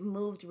relationship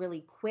moved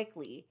really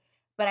quickly.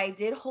 But I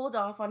did hold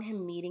off on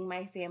him meeting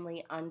my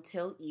family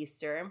until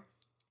Easter,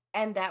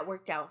 and that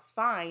worked out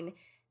fine.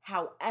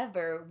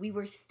 However, we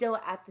were still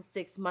at the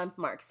 6 month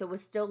mark. So it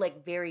was still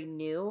like very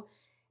new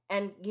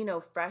and,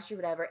 fresh or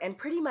whatever. And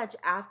pretty much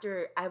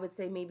after, I would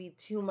say maybe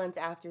 2 months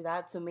after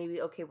that. So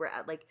maybe, okay, we're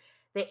at like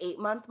the 8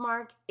 month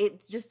mark.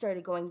 It just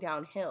started going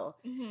downhill.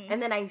 Mm-hmm.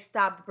 And then I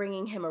stopped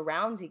bringing him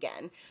around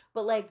again.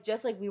 But like,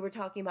 just like we were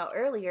talking about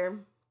earlier,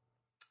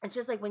 it's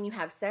just like when you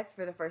have sex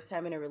for the first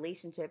time in a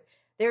relationship,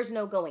 there's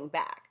no going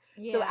back.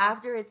 Yeah. So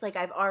after it's like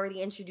I've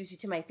already introduced you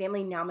to my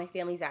family, now my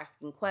family's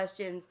asking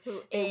questions.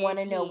 They want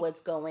to know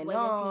what's going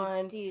on.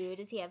 What does he do?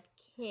 Does he have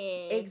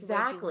kids?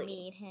 Exactly. Where'd you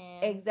meet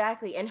him?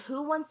 Exactly. And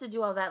who wants to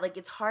do all that? Like,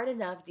 it's hard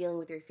enough dealing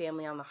with your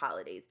family on the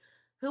holidays.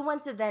 Who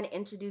wants to then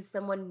introduce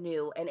someone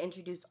new and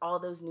introduce all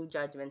those new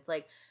judgments?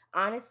 Like,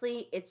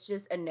 honestly, it's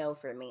just a no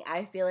for me.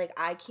 I feel like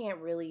I can't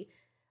really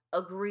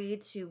agree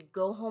to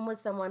go home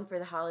with someone for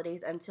the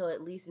holidays until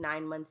at least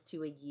 9 months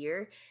to a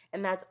year.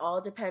 And that's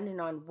all dependent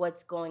on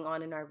what's going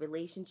on in our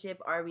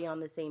relationship. Are we on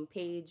the same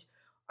page?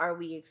 Are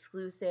we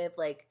exclusive?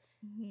 Like,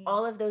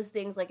 all of those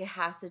things, like, it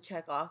has to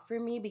check off for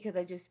me because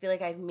I just feel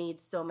like I've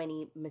made so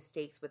many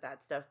mistakes with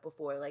that stuff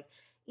before. Like,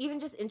 even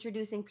just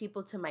introducing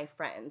people to my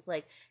friends,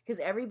 like,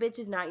 because every bitch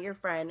is not your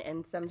friend,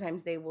 and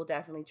sometimes they will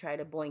definitely try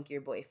to boink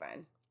your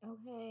boyfriend.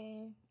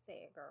 Okay,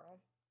 say it, girl.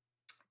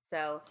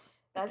 So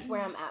that's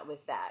where I'm at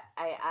with that.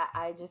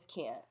 I just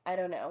can't. I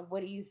don't know.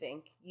 What do you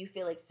think? You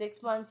feel like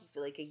 6 months? You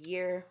feel like a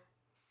year?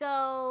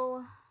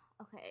 So,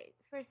 okay,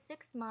 for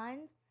 6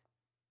 months,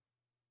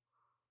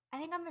 I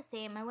think I'm the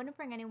same. I wouldn't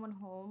bring anyone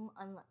home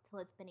until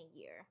it's been a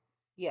year.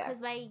 Yeah. Because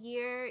by a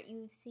year,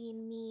 you've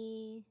seen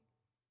me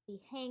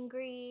be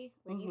hangry.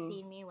 Like, you've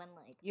seen me when,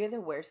 like... You're the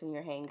worst when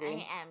you're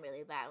hangry. I am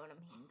really bad when I'm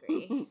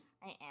hangry.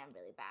 I am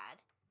really bad.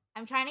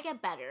 I'm trying to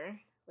get better,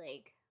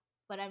 like,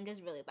 but I'm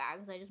just really bad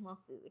because I just want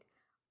food.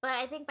 But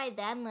I think by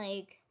then,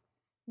 like,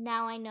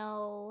 now I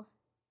know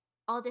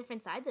all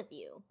different sides of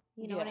you.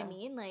 You know what I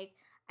mean? Like,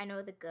 I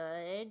know the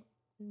good,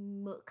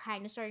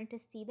 kind of starting to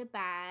see the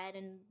bad,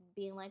 and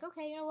being like,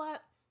 okay, you know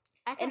what?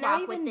 I can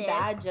rock with this. And not even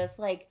bad, just,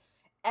 like,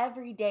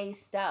 everyday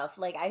stuff.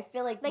 Like, I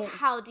feel like... Like,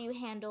 how do you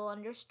handle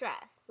under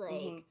stress?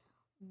 Like,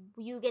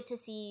 you get to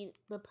see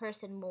the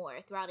person more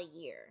throughout a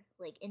year,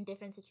 like, in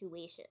different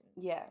situations.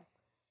 Yeah.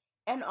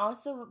 And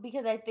also,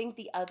 because I think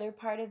the other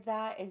part of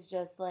that is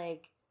just,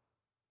 like...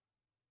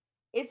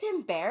 It's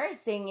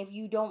embarrassing if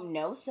you don't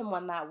know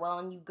someone that well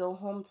and you go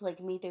home to,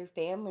 like, meet their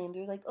family and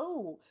they're like,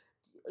 oh,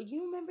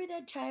 you remember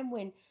that time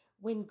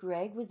when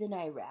Greg was in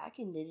Iraq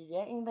and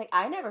da-da-da? And like,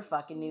 I never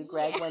fucking knew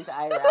Greg went to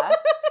Iraq.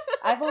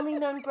 I've only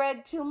known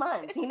Greg 2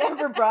 months. He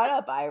never brought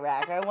up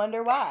Iraq. I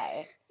wonder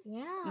why.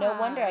 Yeah. No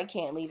wonder I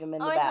can't leave him in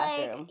the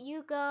bathroom. Like,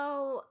 you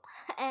go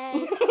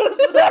and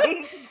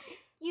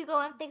you go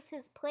and fix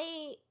his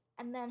plate,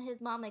 and then his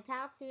mom, like,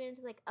 taps you, and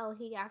she's like, oh,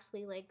 he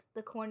actually likes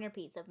the corner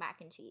piece of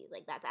mac and cheese.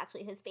 Like, that's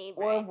actually his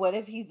favorite. Or what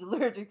if he's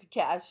allergic to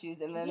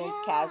cashews, and then there's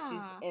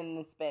cashews in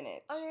the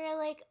spinach? Or you're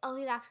like, oh,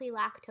 he's actually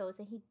lactose,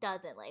 and he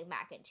doesn't like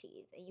mac and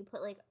cheese. And you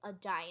put, like, a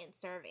giant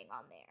serving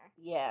on there.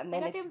 Yeah, and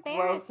then it's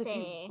gross if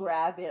you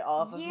grab it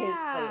off of his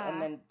plate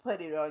and then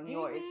put it on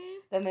yours.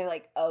 Then they're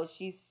like, oh,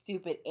 she's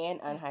stupid and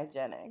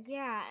unhygienic.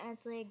 Yeah, and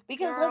it's like,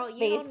 because girl, let's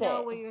face you don't know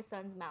it, where your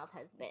son's mouth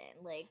has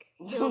been. Like,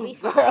 he'll be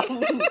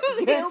fine.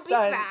 He'll be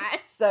fine.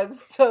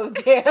 Sucks so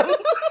damn.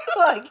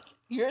 Like,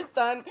 your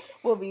son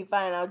will be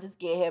fine. I'll just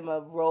get him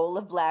a roll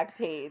of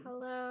Lactaid.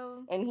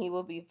 Hello. And he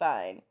will be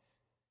fine.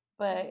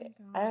 But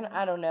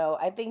I don't know.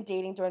 I think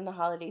dating during the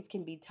holidays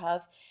can be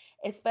tough.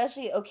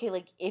 Especially, okay,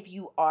 like, if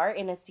you are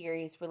in a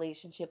serious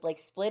relationship, like,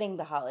 splitting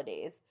the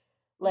holidays.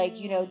 Like,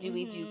 do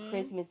we do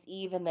Christmas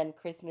Eve and then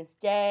Christmas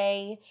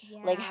Day?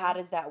 Yeah. Like, how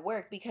does that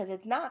work? Because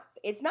it's not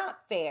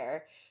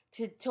fair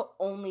to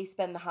only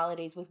spend the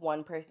holidays with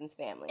one person's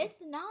family.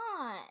 It's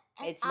not.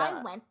 It's not.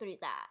 I went through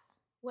that.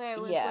 Where it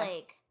was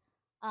like,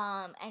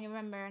 I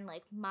remember in,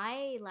 like,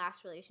 my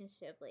last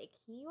relationship, like,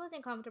 he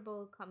wasn't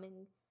comfortable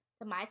coming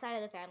to my side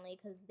of the family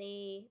because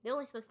they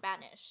only spoke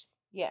Spanish.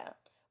 Yeah.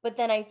 But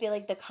then I feel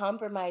like the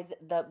compromise,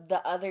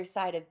 the other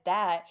side of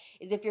that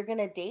is if you're going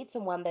to date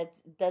someone that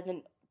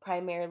doesn't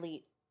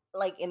primarily,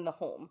 like, in the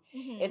home,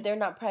 if they're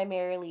not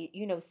primarily,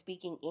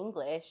 speaking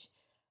English,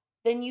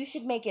 then you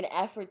should make an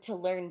effort to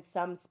learn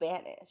some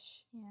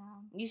Spanish.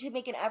 Yeah. You should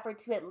make an effort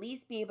to at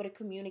least be able to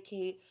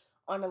communicate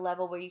on a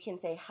level where you can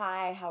say,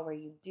 hi, how are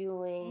you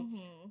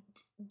doing?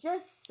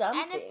 Just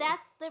something. And if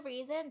that's the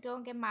reason,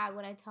 don't get mad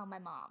when I tell my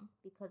mom,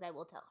 because I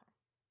will tell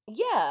her.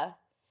 Yeah.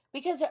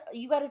 Because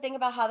you got to think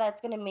about how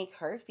that's going to make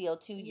her feel,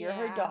 too. You're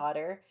her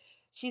daughter.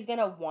 She's going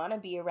to want to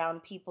be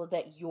around people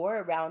that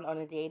you're around on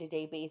a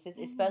day-to-day basis,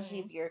 especially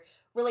if your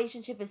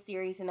relationship is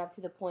serious enough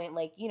to the point,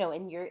 like,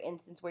 in your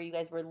instance where you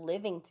guys were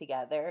living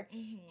together.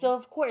 So,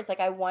 of course, like,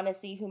 I want to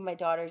see who my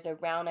daughter's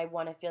around. I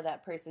want to feel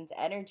that person's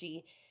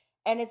energy.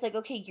 And it's like,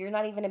 okay, you're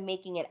not even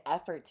making an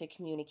effort to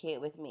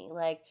communicate with me.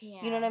 Like,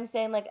 you know what I'm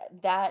saying? Like,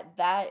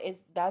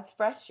 that's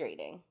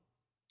frustrating.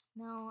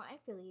 No, I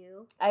feel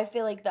you. I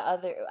feel like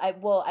I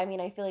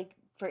feel like,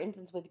 for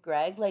instance, with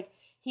Greg, like,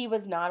 he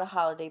was not a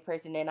holiday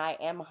person and I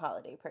am a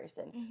holiday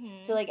person.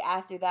 So Mhm. like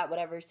after that,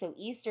 whatever. So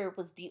Easter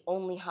was the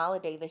only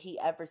holiday that he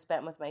ever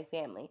spent with my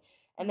family.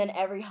 And then Mhm.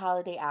 every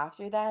holiday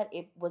after that,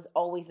 it was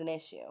always an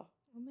issue.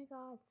 Oh my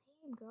god,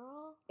 same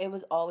girl. It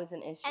was always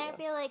an And I issue.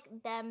 feel like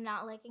them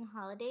not liking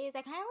holidays,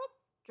 that kind of like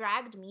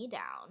dragged me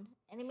down,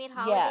 and it made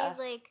holidays Yeah,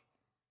 like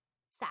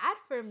sad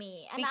for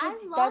me. And I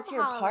because love that's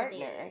your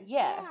partner. holidays.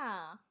 Yeah.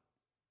 Yeah.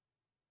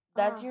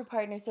 That's Ugh. your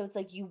partner, so it's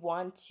like you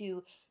want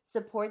to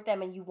support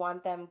them and you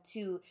want them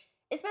to,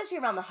 especially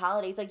around the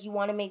holidays, like you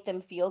want to make them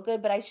feel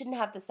good, but I shouldn't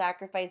have to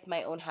sacrifice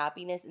my own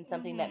happiness and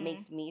something that Mhm.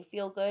 makes me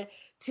feel good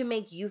to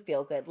make you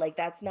feel good. Like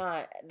that's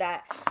not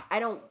that I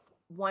don't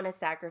want to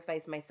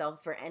sacrifice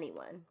myself for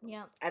anyone.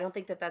 Yep. I don't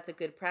think that that's a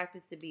good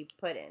practice to be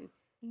put in.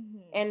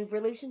 Mhm. And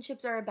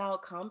relationships are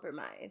about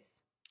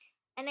compromise.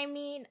 And I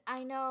mean,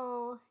 I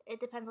know it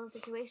depends on the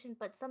situation,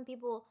 but some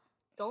people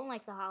don't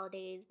like the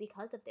holidays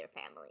because of their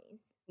families.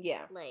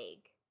 Yeah.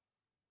 Like,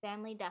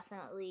 family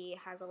definitely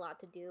has a lot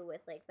to do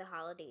with like the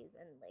holidays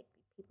and like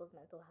people's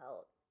mental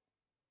health.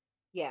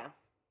 Yeah.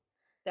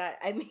 That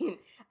I mean,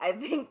 I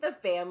think the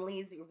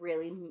families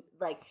really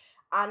like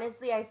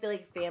honestly, I feel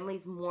like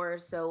families more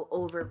so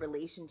over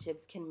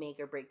relationships can make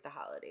or break the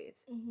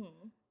holidays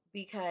Mhm.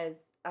 because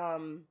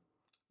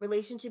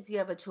relationships you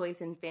have a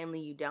choice and family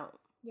you don't.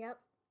 Yep.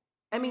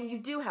 I mean, you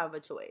And do have a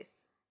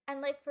choice.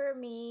 like for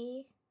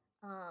me,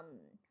 um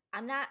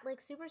I'm not like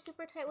super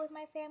tight with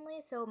my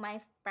family, so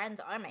my friends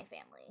are my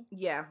family.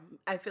 Yeah,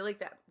 I feel like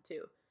that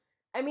too.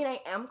 I mean, I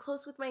am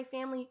close with my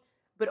family,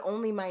 but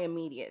only my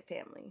immediate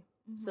family.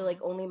 So like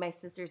Mhm. only my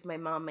sisters, my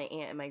mom, my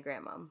aunt, and my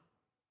grandma.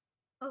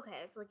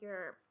 Okay, it's like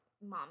your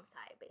mom's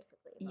side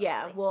basically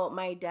Yeah, mostly. well,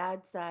 my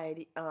dad's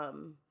side,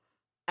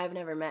 I've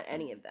never met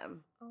any of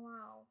them. Oh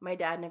wow. My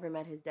dad never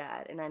met his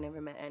dad, and I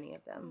never met any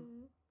of them.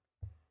 Mm.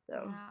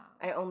 So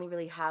Yeah. I only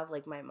really have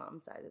like my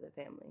mom's side of the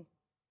family.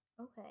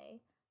 Okay.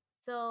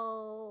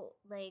 So,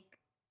 like,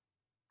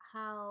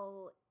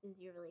 how is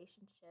your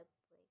relationship like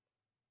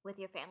with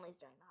your families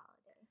during the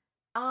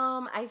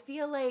holiday? I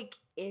feel like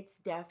it's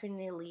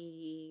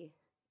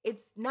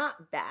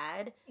not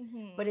bad,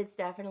 but Mhm. it's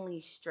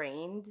definitely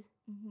strained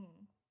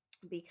Mhm.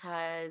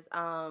 because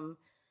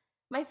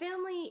my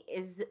family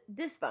is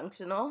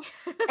dysfunctional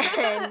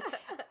and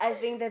I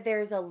think that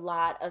there's a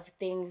lot of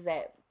things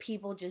that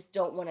people just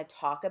don't want to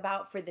talk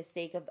about for the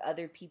sake of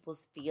other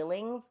people's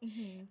feelings,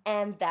 Mhm.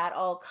 and that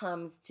all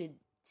comes to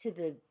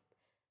the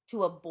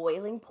to a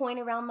boiling point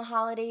around the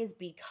holidays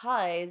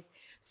because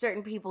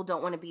certain people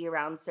don't want to be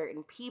around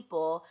certain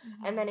people,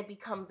 and then Mhm. it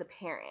becomes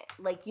apparent,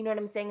 like, you know what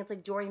I'm saying? It's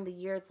like during the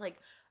year it's like,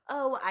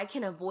 oh, I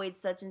can avoid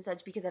such and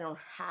such because I don't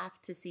have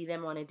to see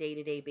them on a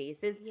day-to-day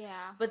basis.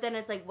 Yeah. But then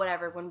it's like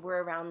whatever, when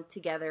we're around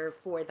together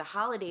for the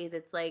holidays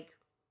it's like,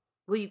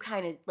 well, you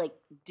kind of like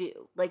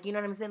do, like, you know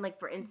what I'm saying? Like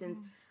for instance,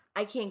 Mhm.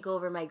 I can't go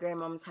over my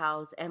grandmom's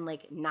house and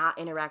like not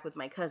interact with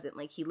my cousin,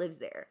 like he lives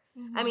there.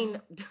 I mean,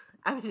 Mhm.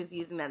 I was just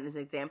using that as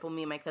an example.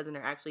 Me and my cousin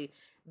are actually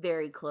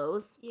very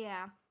close.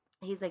 Yeah.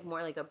 He's like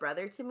more like a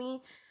brother to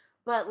me.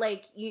 But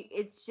like you,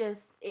 it's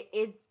just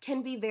it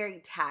can be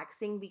very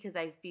taxing because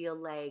I feel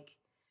like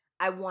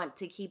I want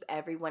to keep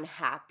everyone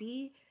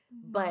happy,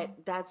 but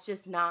Mhm. that's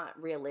just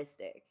not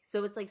realistic.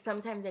 So it's like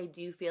sometimes I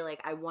do feel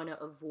like I want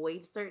to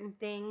avoid certain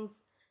things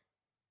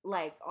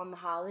like on the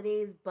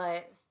holidays,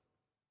 but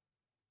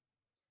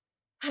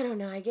I don't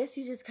know. I guess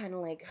you just kind of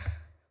like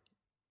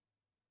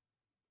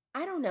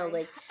I don't know, Sorry.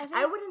 like I feel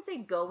I like wouldn't say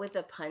go with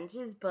the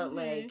punches, but mhm.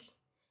 like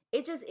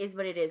it just is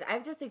what it is.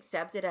 I've just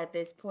accepted at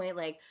this point,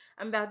 like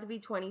I'm about to be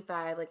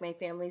 25, like my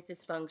family's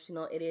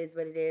dysfunctional. It is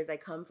what it is. I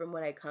come from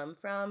what I come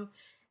from.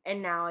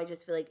 And now I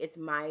just feel like it's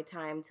my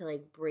time to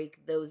like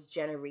break those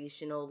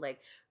generational like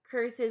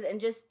curses and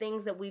just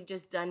things that we've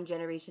just done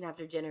generation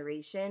after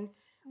generation.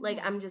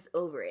 Like I'm Mhm. just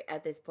over it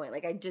at this point.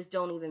 Like I just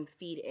don't even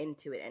feed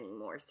into it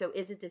anymore. So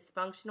is it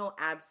dysfunctional?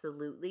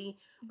 Absolutely.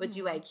 But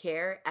do I Mhm.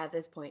 care? At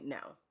this point,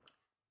 no.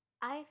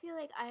 I feel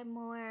like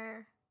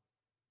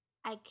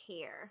I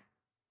care.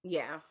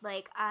 Yeah.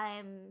 Like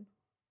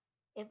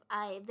if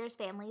there's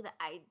family that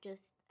I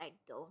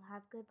don't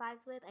have good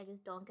vibes with, I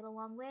just don't get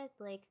along with,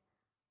 like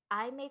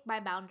I make my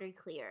boundary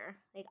clear.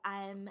 Like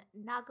I'm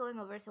not going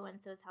over so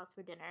and so's house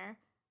for dinner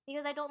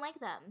because I don't like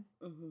them.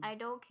 Mhm. I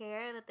don't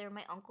care that they're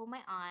my uncle,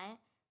 my aunt.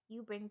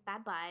 You bring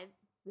bad vibes.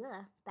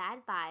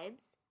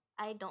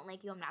 I don't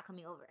like you. I'm not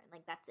coming over.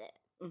 Like that's it.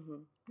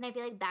 Mhm. And I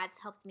feel like that's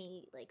helped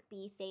me like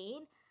be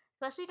sane,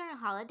 especially during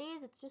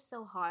holidays. It's just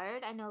so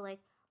hard. I know like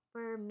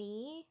for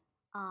me,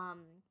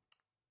 um,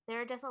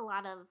 there are just a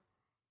lot of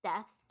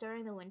deaths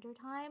during the winter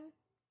time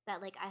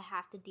that like I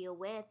have to deal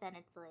with, and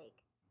it's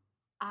like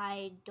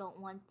I don't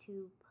want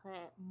to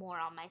put more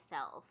on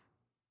myself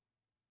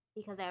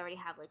because I already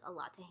have like a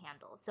lot to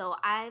handle. So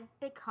I've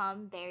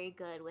become very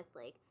good with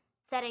like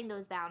setting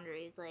those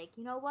boundaries. Like,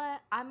 you know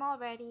what? I'm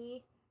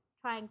already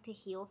trying to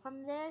heal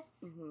from this,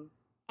 Mhm.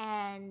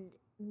 and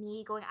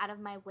me going out of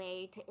my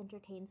way to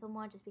entertain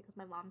someone just because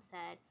my mom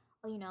said,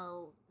 oh, you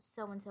know,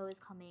 so and so is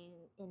coming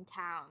in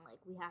town. Like,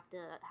 we have to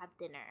have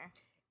dinner.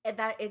 And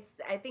that it's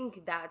I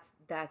think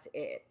that's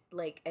it.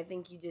 Like I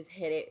think you just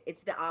hit it.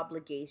 It's the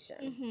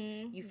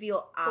obligation. You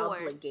feel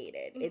Forced.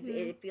 obligated.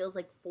 It feels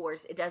like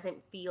forced. It doesn't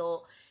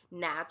feel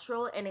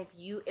natural. And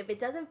if it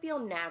doesn't feel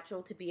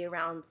natural to be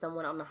around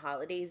someone on the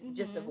holidays,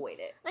 just avoid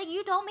it. Like,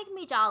 you don't make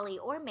me jolly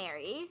or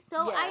merry,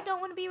 so Yeah. I don't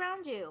want to be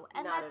around you.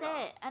 And Not that's at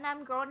all. it. And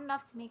I'm grown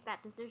enough to make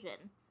that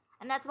decision.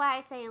 And that's why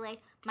I say,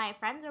 like, my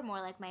friends are more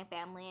like my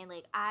family.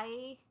 Like,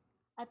 I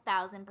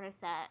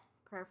 1,000%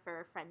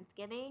 prefer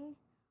Friendsgiving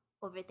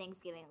over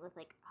Thanksgiving with,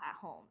 like, at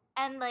home.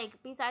 And,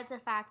 like, besides the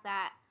fact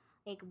that,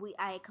 like,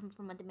 I come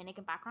from a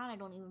Dominican background, I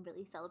don't even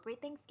really celebrate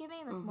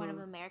Thanksgiving. That's more of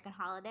an American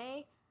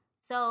holiday.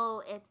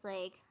 So it's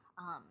like,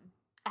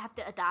 I have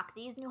to adopt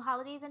these new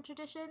holidays and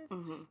traditions.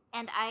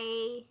 And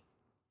I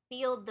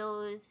feel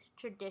those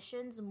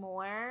traditions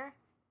more,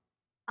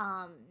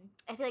 I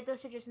feel like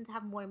those traditions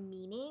have more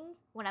meaning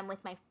when I'm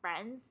with my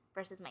friends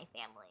versus my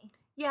family.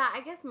 Yeah,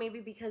 I guess maybe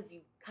because you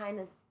kind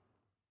of,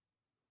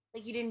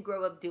 like, you didn't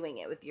grow up doing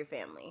it with your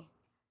family.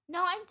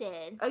 No, I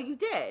did. Oh, you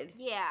did?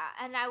 Yeah,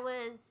 and I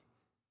was,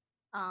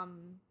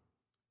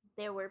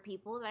 there were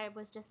people that I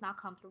was just not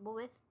comfortable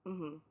with.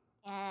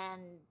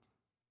 And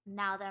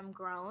now that I'm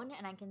grown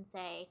and I can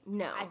say,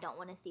 no, I don't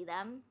want to see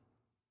them,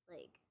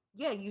 like,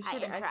 yeah, you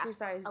should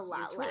exercise a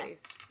lot your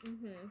choice. less.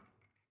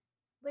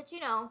 Which,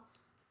 you know,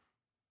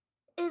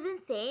 is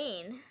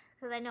insane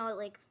because I know it,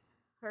 like,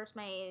 hurts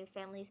my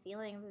family's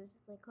feelings. It's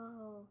just like,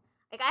 oh,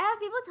 like, I have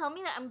people tell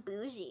me that I'm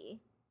bougie.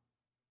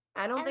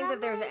 I don't think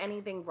that there's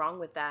anything wrong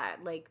with that.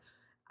 Like,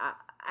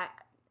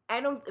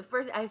 I don't.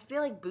 First, I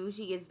feel like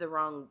bougie is the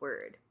wrong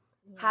word.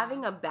 Yeah.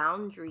 Having a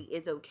boundary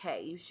is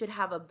okay. You should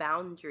have a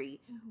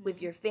boundary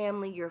with your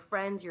family, your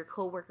friends, your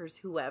coworkers,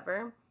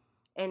 whoever,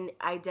 and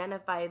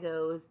identify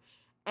those,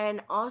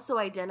 and also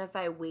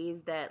identify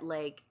ways that,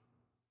 like,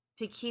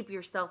 to keep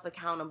yourself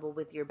accountable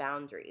with your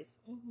boundaries.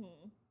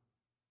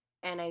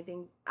 And I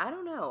think, I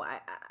don't know,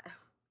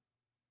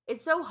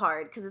 it's so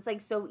hard because it's, like,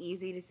 so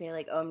easy to say,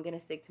 like, oh, I'm gonna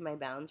stick to my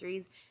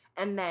boundaries,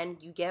 and then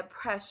you get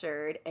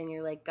pressured and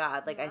you're like,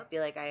 God, like, I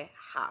feel like I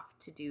have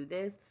to do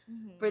this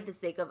for the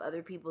sake of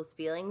other people's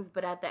feelings.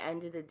 But at the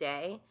end of the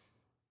day,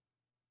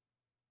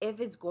 if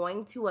it's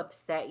going to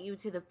upset you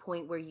to the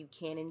point where you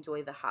can't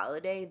enjoy the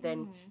holiday,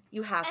 then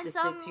you have to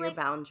stick to your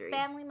boundary.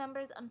 Family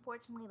members,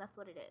 unfortunately, that's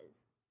what it is.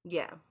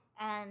 Yeah.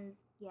 And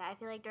yeah, I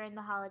feel like during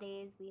the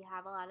holidays we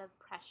have a lot of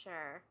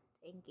pressure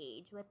to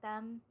engage with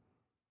them.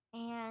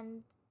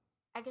 And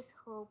I just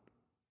hope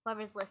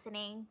whoever's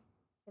listening,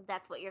 if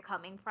that's what you're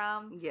coming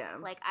from,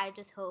 like, I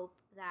just hope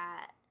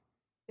that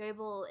you're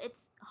able,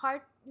 it's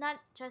hard, not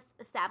just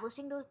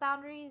establishing those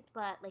boundaries,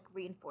 but, like,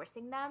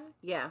 reinforcing them.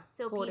 Yeah,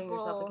 so holding people,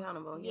 yourself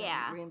accountable.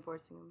 Yeah,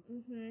 reinforcing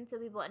them. So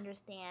people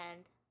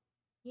understand,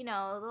 you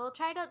know, they'll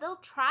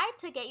try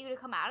to get you to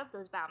come out of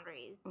those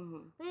boundaries.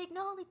 They're like,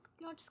 no, like,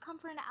 you know, just come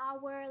for an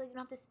hour, like, you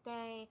don't have to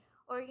stay,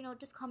 or, you know,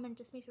 just come and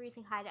just make sure you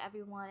say hi to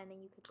everyone, and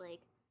then you could,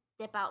 like,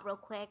 dip out real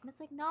quick. And it's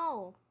like,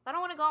 no, if I don't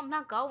want to go, I'm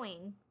not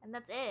going, and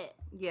that's it.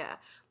 Yeah,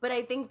 but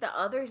I think the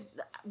others,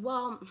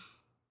 well,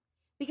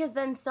 because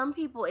then some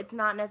people, it's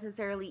not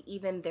necessarily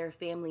even their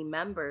family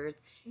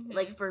members.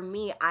 Like, for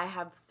me, I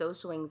have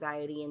social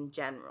anxiety in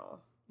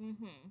general.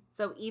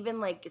 So even,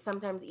 like,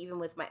 sometimes even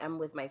with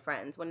my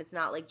friends, when it's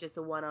not, like, just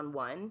a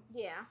one-on-one,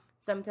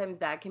 sometimes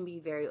that can be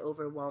very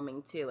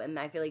overwhelming too. And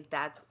I feel like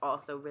that's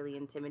also really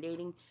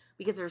intimidating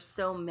because there's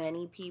so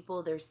many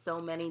people, there's so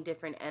many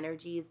different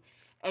energies,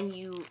 and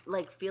you,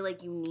 like, feel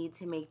like you need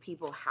to make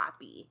people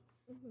happy.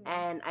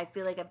 And I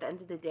feel like at the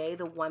end of the day,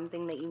 the one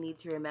thing that you need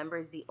to remember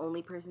is the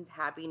only person's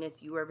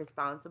happiness you are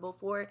responsible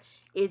for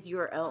is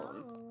your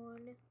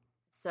own.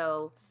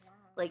 So,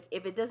 like,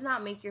 if it does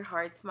not make your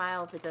heart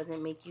smile, if it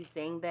doesn't make you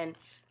sing, then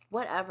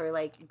whatever.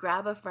 Like,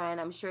 grab a friend.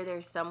 I'm sure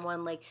there's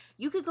someone, like,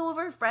 you could go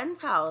over a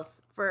friend's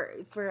house for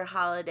a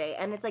holiday.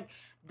 And it's like,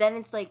 then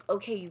it's like,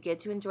 okay, you get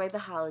to enjoy the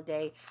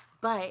holiday,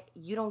 but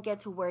you don't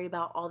get to worry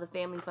about all the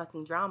family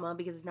fucking drama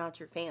because it's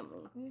not your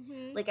family.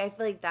 Like, I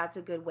feel like that's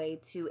a good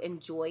way to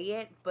enjoy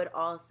it, but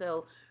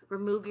also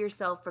remove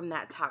yourself from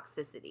that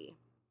toxicity.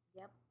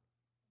 Yep.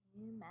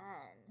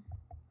 Amen.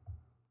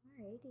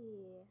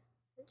 Alrighty.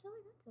 It's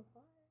really good so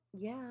far.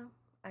 Yeah,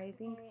 I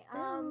think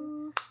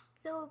so.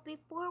 So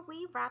before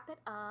we wrap it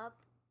up,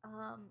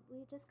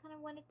 we just kind of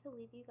wanted to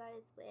leave you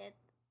guys with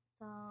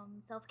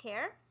some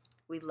self-care.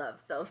 We love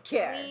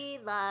self-care. We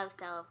love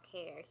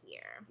self-care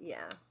here.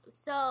 Yeah.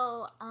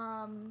 So,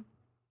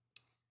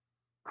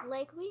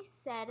 like we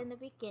said in the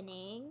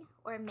beginning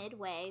or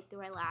midway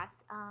through our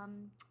last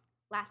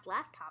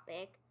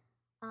topic,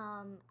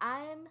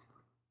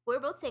 we're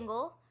both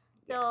single.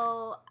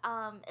 So,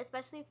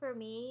 especially for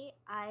me,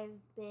 I've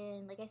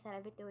been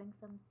doing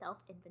some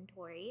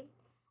self-inventory,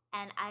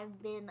 and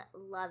I've been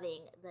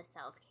loving the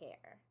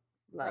self-care.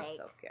 Love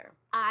self-care.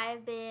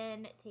 I've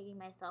been taking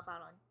myself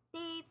out on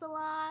dates a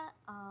lot.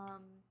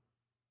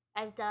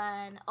 I've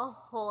done a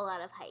whole lot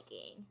of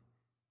hiking.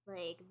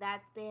 Like,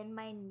 that's been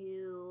my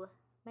new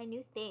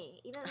thing.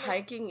 Even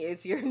hiking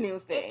is your new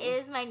thing. It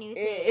is my new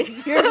thing.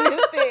 It's your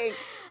new thing.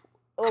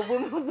 Oh,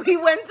 when we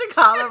went to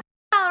Colorado.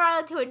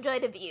 Colorado to enjoy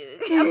the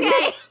views,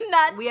 okay?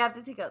 Not We have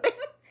to take a.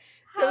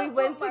 so we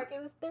went to. Mark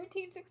is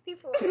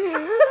 1364.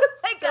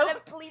 I Gotta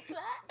bleep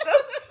that. So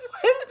we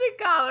went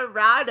to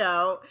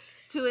Colorado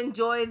to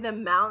enjoy the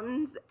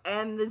mountains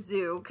and the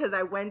zoo because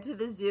I went to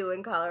the zoo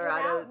in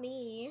Colorado Without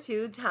me.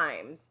 2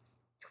 times.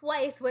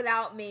 Twice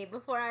without me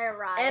before I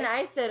arrived. And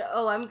I said,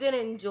 oh, I'm going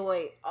to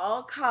enjoy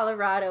all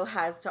Colorado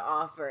has to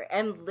offer.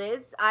 And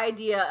Liz's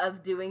idea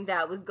of doing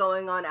that was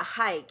going on a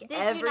hike every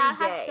day. Did you not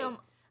have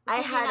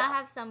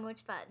so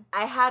much fun?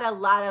 I had a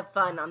lot of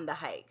fun on the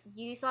hikes.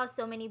 You saw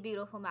so many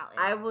beautiful mountains.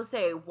 I will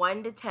say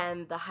 1 to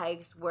 10, the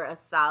hikes were a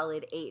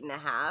solid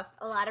 8.5.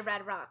 A lot of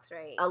red rocks,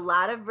 right? A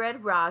lot of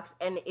red rocks.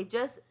 And it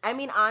just, I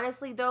mean,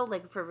 honestly though,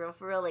 like for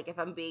real, like if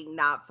I'm being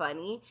not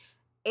funny,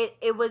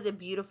 it was a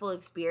beautiful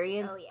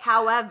experience. Oh, yeah.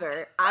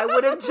 However, I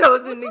would have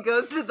chosen to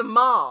go to the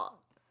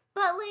mall.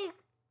 But like,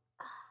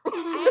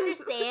 I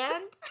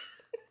understand.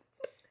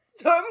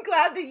 So I'm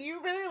glad that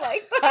you really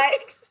like the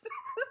hikes.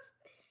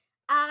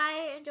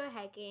 I enjoy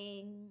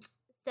hiking.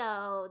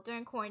 So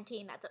during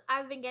quarantine, that's what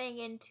I've been getting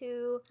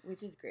into.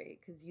 Which is great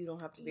because you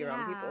don't have to be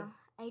around people.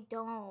 I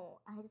don't.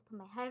 I just put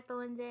my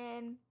headphones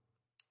in.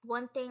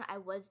 One thing I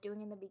was doing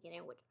in the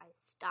beginning, which I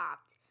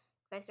stopped,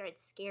 I started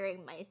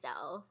scaring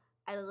myself.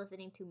 I was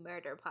listening to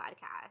murder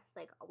podcasts,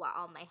 like, while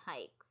on my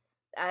hike.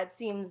 That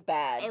seems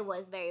bad. It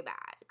was very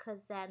bad, because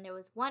then there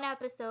was one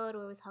episode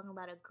where it was talking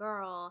about a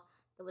girl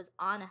that was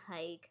on a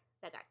hike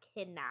that got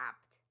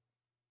kidnapped.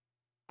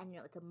 And, you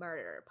know, it's a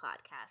murder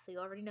podcast, so you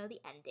already know the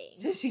ending.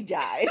 So she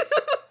died.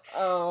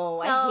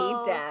 Oh, I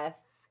hate death.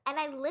 And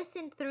I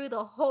listened through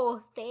the whole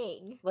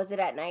thing. Was it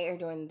at night or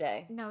during the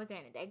day? No, it was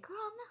during the day. Girl,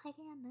 I'm not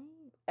hiking at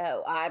night.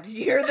 Oh,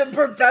 you're the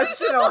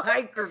professional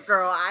hiker,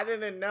 girl. I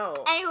didn't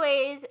know.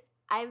 Anyways,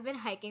 I've been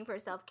hiking for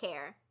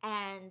self-care,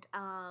 and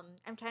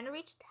I'm trying to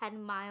reach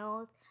 10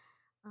 miles.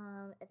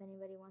 If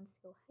anybody wants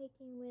to go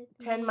hiking with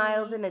me. 10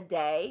 miles in a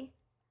day?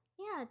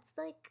 Yeah, it's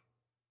like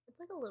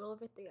a little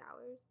over 3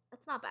 hours.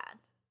 That's not bad.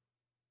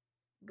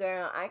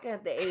 Girl, I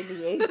got the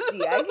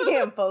ADHD. I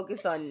can't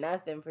focus on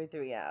nothing for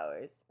 3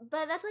 hours.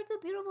 But that's like the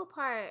beautiful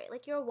part.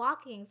 Like, you're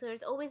walking, so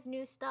there's always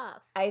new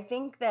stuff. I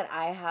think that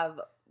I have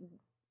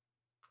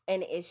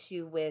an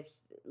issue with,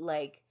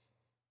 like,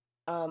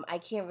 I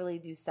can't really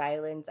do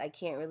silence. I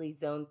can't really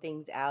zone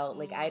things out.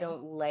 Like, I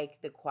don't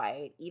like the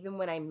quiet. Even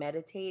when I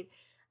meditate,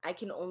 I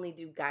can only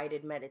do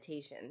guided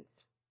meditations.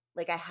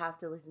 Like, I have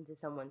to listen to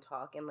someone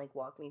talk and, like,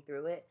 walk me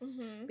through it.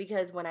 Mm-hmm.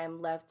 Because when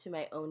I'm left to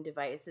my own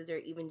devices or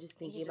even just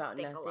thinking about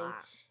think nothing,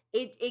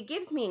 it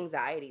gives me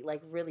anxiety,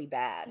 like, really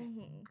bad.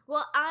 Mm-hmm.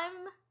 Well,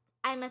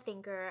 I'm a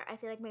thinker. I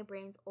feel like my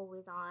brain's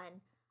always on.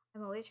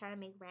 I'm always trying to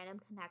make random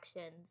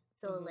connections.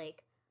 So,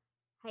 like,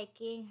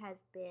 hiking has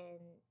been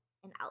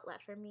an outlet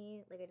for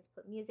me. Like, I just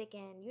put music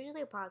in,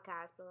 usually a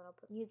podcast, but then I'll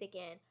put music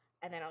in,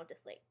 and then I'll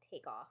just, like,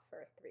 take off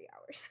for 3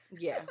 hours.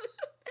 Yeah.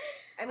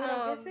 I mean,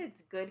 I guess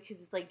it's good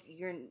because it's like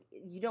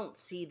you don't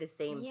see the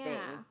same thing.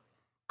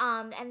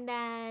 And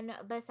then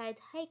besides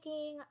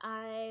hiking,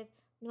 I've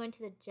been going to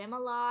the gym a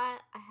lot.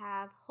 I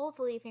have,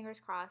 hopefully, fingers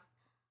crossed,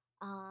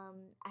 I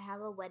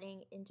have a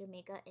wedding in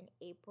Jamaica in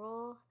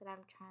April that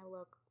I'm trying to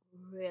look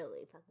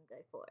really fucking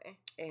good for.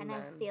 Amen. And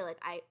I feel like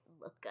I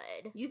look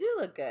good. You do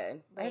look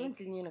good. Like, I haven't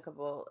seen you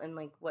in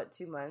like, what,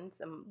 2 months?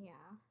 Yeah.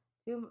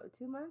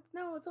 2 months?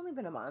 No, it's only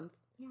been a month.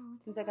 Yeah.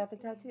 Since I got the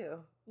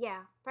tattoo. Yeah.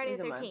 Friday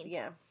the 13th. Month,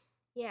 yeah.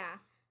 Yeah.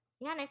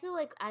 Yeah, and I feel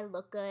like I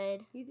look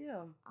good. You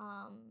do.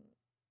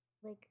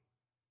 Like,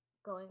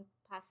 going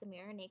past the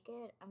mirror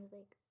naked, I'm just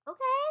like, okay.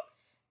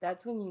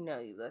 That's when you know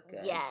you look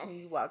good. Yes. When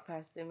you walk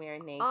past the mirror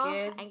naked.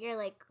 Oh, and you're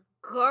like,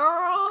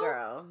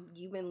 girl,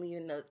 you've been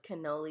leaving those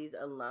cannolis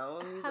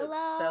alone. You hello,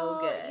 look so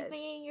good. You've been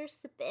eating your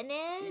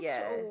spinach.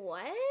 Yes.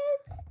 What?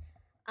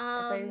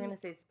 I thought you were gonna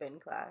say spin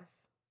class.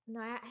 No,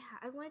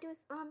 I want to do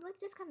I'm like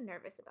just kind of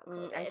nervous about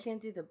COVID. I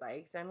can't do the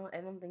bikes. I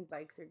don't think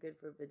bikes are good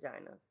for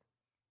vaginas.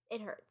 It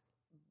hurts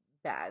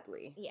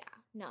Badly. Yeah,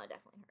 no, it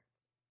definitely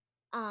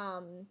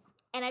hurts.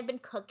 And I've been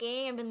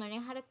cooking. I've been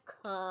learning how to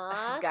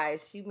cook.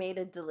 Guys, she made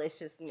a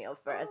delicious meal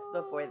for us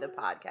before the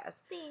podcast.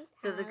 Thanks,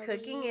 so the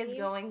cooking is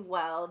going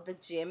well. The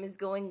gym is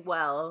going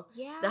well.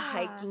 Yeah. The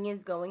hiking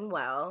is going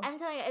well. I'm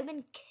telling you, I've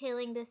been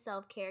killing this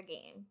self-care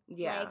game.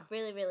 Yeah. Like,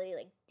 really, really,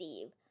 like,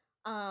 deep.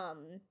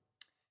 And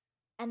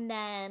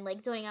then,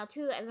 like, zoning out,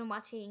 too. I've been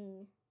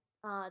watching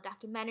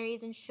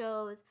documentaries and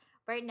shows.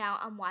 Right now,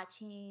 I'm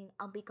watching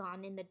I'll Be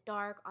Gone in the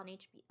Dark on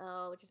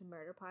HBO, which is a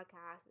murder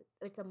podcast.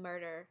 It's a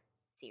murder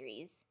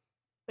series.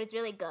 But it's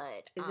really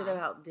good. Is it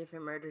about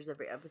different murders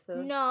every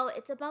episode? No,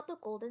 it's about the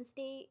Golden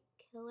State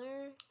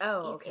Killer.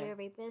 Oh, East Area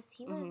rapist.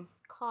 He was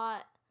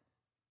caught,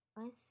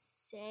 I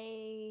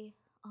say,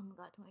 oh my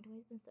god, 2020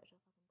 has been such a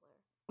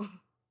fucking blur.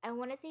 I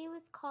want to say he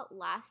was caught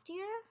last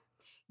year.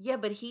 Yeah,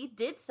 but he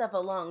did stuff a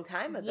long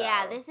time ago.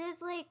 Yeah, this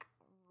is like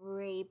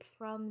rape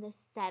from the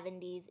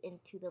 70s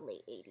into the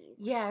late 80s.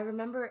 Yeah, I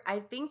remember. I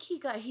think he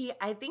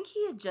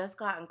had just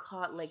gotten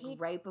caught like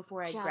right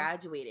before I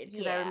graduated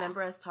because I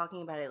remember us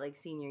talking about it like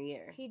senior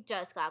year. He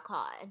just got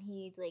caught, and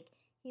he's like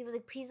He was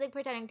like, he's like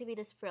pretending to be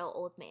this frail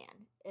old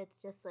man. It's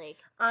just like,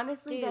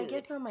 Honestly, that dude.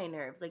 gets on my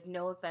nerves. Like,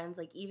 no offense.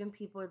 Like, even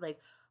people with, like,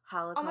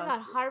 Oh my god,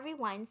 Holocaust. Harvey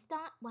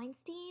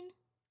Weinstein?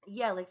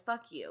 Yeah, like,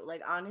 fuck you.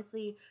 Like,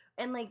 honestly.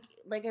 And, like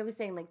I was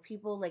saying, like,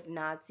 people, like,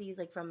 Nazis,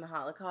 like, from the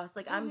Holocaust.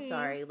 Like, I'm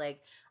sorry.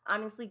 Like,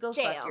 honestly, go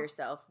fuck Jail.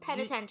 yourself.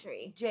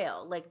 Penitentiary.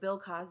 Jail. Like, Bill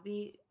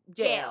Cosby.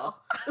 Jail.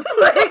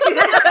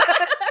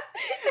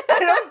 I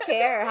don't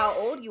care how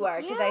old you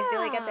are. Because I feel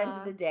like at the end of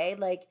Yeah. the day,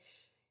 like,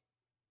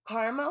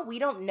 karma, we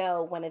don't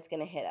know when it's going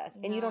to hit us.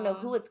 And you don't know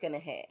who No. it's going to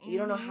hit. You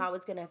don't know Mhm. how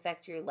it's going to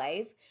affect your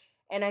life.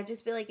 And I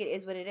just feel like it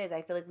is what it is.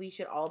 I feel like we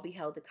should all be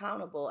held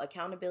accountable.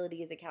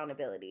 Accountability is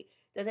accountability.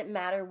 Doesn't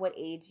matter what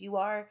age you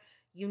are,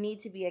 you need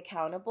to be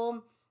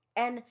accountable.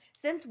 And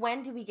since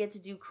when do we get to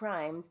do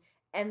crimes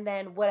and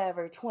then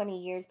whatever,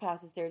 20 years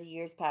passes, 30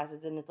 years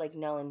passes, and it's like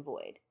null and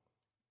void?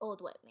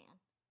 Old white man.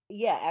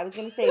 Yeah, I was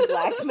going to say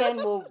black men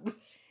will,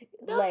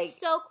 They'll like,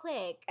 so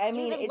quick. I You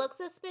mean, even it- look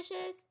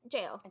suspicious,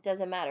 jail. it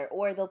doesn't matter.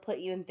 Or they'll put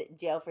you in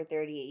jail for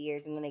 38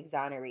 years and then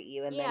exonerate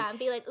you and then Yeah, and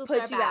be like, oops,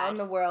 put our you out bad. in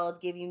the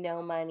world, give you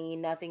no money,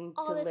 nothing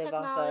All to this live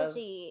off of.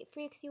 technology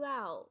freaks you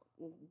out.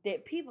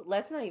 That people,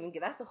 let's not even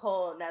get. That's a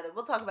whole another.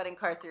 We'll talk about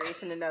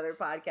incarceration another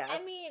podcast.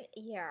 I mean,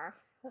 yeah.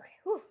 Okay,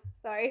 whew,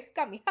 sorry,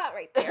 got me hot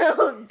right there.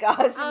 Oh gosh,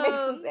 it makes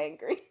us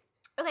angry.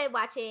 Okay,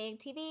 watching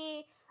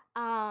TV.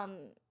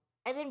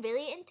 I've been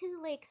really into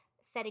like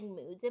setting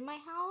moods in my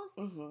house,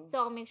 Mm-hmm. so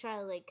I'll make sure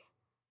I like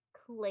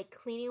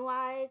cleaning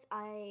wise.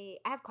 I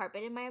have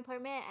carpet in my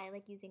apartment. I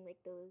like using like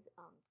those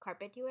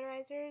carpet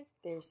deodorizers.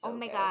 They're so Oh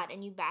my good. god,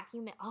 and you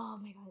vacuum it. Oh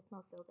my god, it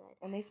smells so good.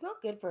 And they smell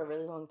good for a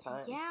really long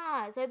time.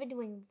 Yeah, so I've been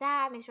doing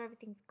that. Make sure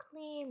everything's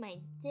clean. My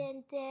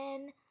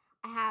Denton.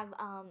 I have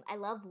I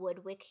love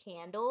Woodwick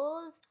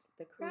candles.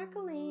 The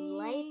crackling.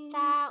 Like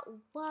that.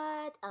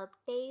 What? A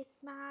face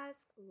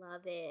mask.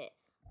 Love it.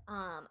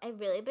 I've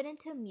really been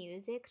into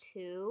music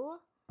too.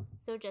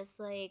 So just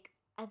like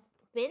I've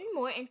been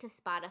more into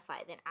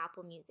Spotify than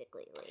Apple Music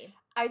lately.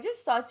 I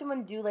just saw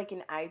someone do like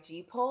an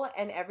IG poll,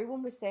 and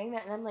everyone was saying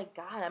that, and I'm like,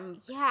 God, I'm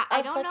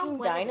I a don't know fucking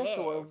what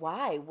dinosaur. it is.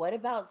 Why? What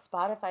about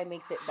Spotify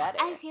makes it better?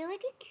 I feel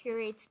like it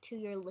curates to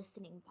your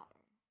listening better.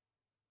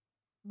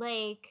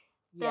 Like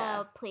the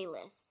Yeah.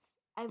 playlists.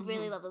 I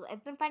really love it.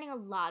 I've been finding a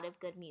lot of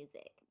good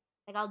music.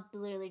 Like I'll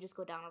literally just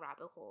go down a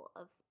rabbit hole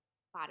of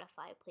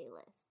Spotify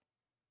playlists.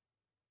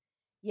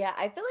 Yeah,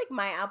 I feel like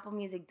my Apple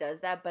Music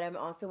does that, but I'm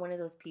also one of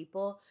those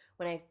people,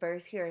 when I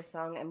first hear a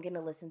song, I'm going to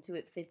listen to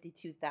it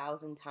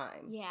 52,000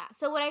 times. Yeah.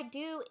 So what I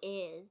do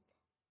is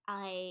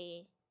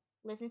I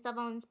listen to stuff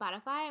on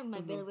Spotify, and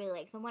if I really, really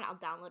like someone, I'll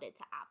download it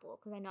to Apple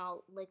because I know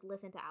I'll like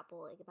listen to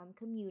Apple like if I'm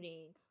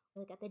commuting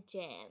or like at the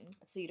gym.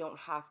 So you don't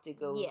have to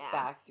go Yeah.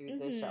 back through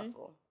the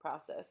shuffle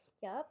process.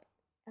 Yep.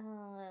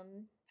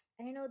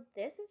 I know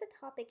this is a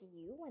topic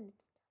you wanted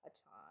to touch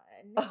on.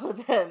 Oh,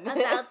 them.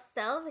 About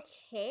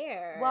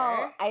self-care.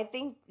 Well, I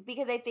think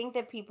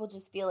that people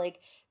just feel like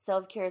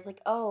self-care is like,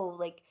 oh,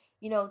 like,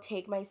 you know,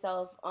 take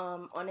myself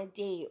on a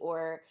date,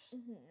 or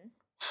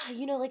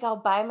you know, like I'll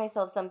buy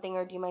myself something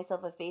or do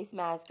myself a face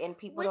mask, and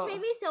people Which don't.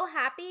 made me so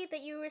happy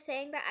that you were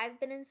saying that I've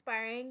been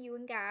inspiring you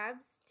and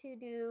Gabs to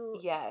do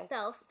Yes.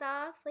 self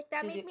stuff. Like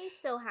that To made do- me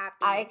so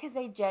happy. Because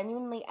I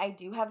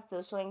do have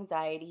social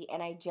anxiety,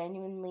 and I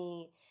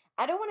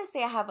don't want to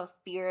say I have a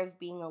fear of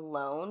being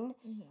alone,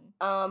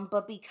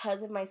 but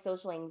because of my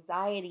social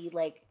anxiety,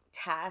 like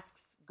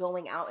tasks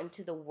going out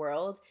into the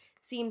world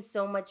seem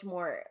so much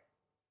more,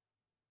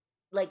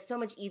 like so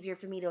much easier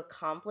for me to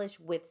accomplish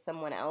with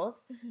someone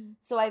else.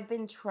 So I've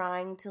been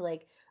trying to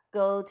like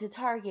go to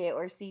Target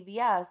or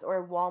CVS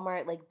or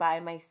Walmart like by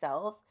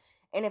myself.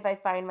 And if I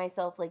find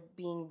myself like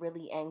being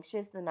really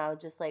anxious, then I'll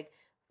just like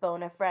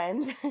phone a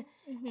friend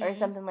or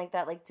something like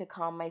that, like to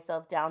calm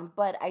myself down.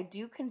 But I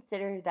do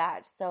consider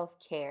that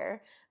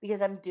self-care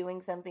because I'm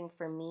doing something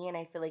for me, and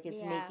I feel like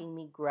it's making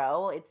me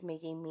grow. It's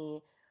making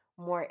me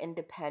more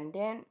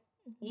independent.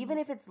 Even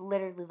if it's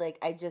literally like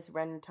I just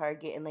run to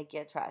Target and like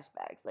get trash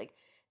bags, like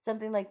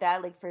something like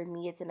that. Like for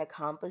me, it's an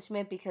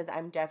accomplishment because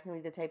I'm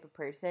definitely the type of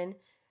person,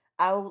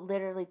 I'll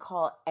literally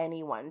call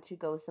anyone to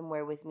go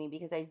somewhere with me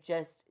because I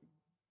just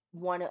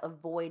want to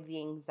avoid the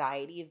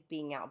anxiety of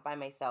being out by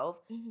myself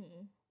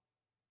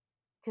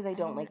because I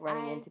don't like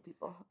running into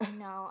people.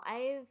 No,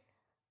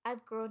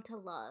 I've grown to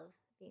love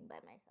being by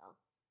myself.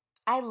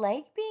 I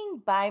like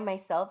being by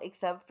myself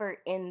except for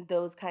in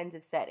those kinds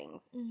of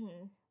settings.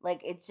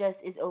 Like it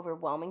just is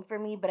overwhelming for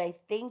me, but I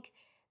think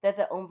that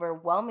the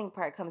overwhelming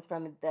part comes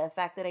from the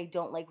fact that I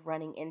don't like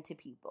running into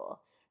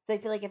people. So I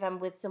feel like if I'm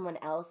with someone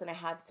else and I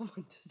have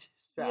someone to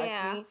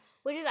distract me.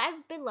 Which is,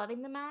 I've been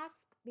loving the mask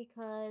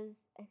because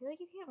I feel like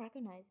you can't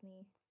recognize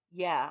me.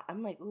 Yeah,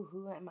 I'm like, ooh,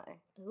 who am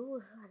I? Ooh,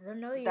 I don't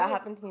know. That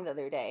happened to me the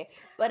other day.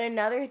 But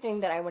another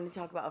thing that I want to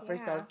talk about for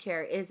Yeah.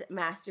 self-care is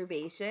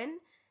masturbation.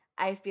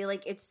 I feel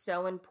like it's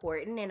so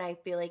important, and I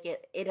feel like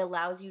it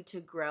allows you to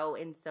grow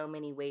in so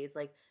many ways.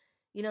 Like,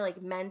 you know,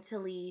 like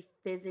mentally,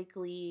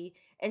 physically,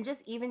 and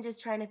just even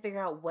just trying to figure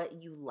out what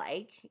you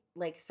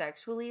like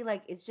sexually.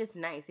 Like it's just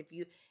nice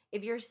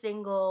if you're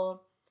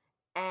single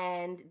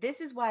And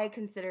this is why I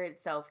consider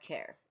it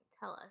self-care.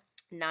 Tell us.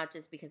 Not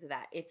just because of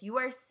that. If you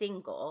are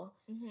single,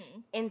 Mm-hmm.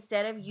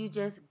 instead of you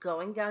just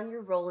going down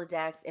your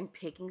Rolodex and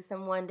picking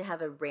someone to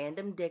have a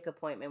random dick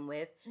appointment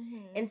with,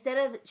 Mm-hmm. instead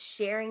of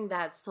sharing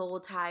that soul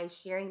tie,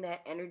 sharing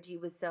that energy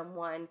with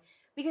someone,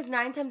 because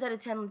 9 times out of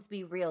 10, let's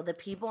be real, the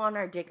people on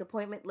our dick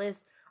appointment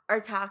list are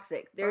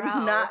toxic. They're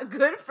Bro. not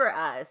good for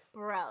us.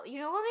 Bro, you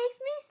know what makes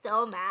me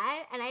so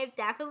mad? And I've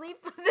definitely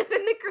put this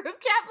in the group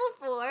chat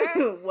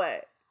before.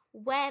 What?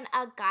 When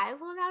a guy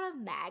pulls out a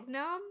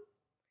Magnum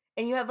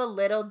And you have a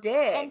little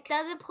dick. and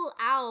doesn't pull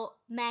out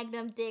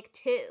Magnum dick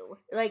too.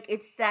 Like,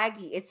 it's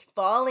saggy. It's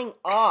falling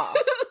off.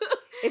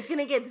 It's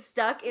gonna get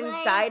stuck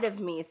inside of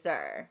me,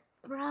 sir.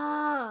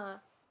 Bruh.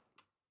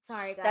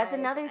 Sorry, guys. That's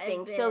another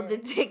thing. So the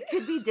dick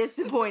could be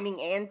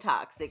disappointing and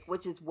toxic,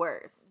 which is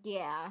worse.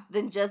 Yeah.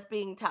 Than just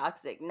being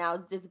toxic. Now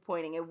it's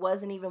disappointing. It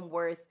wasn't even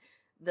worth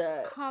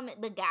the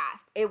gas.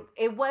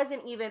 It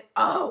wasn't even,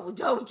 oh,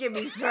 don't get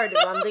me started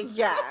on the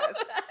gas.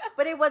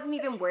 But it wasn't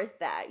even worth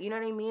that. You know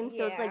what I mean?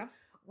 So it's like,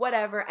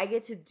 whatever. I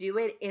get to do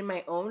it in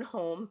my own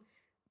home,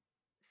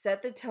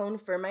 set the tone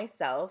for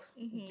myself,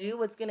 do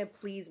what's going to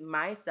please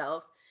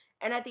myself.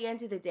 And at the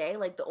end of the day,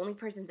 like, the only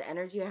person's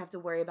energy I have to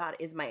worry about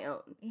is my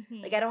own.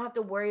 Like, I don't have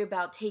to worry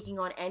about taking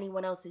on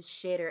anyone else's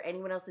shit or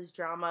anyone else's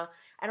drama.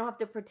 I don't have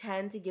to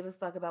pretend to give a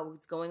fuck about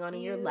what's going on in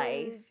your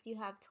life. Do you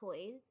have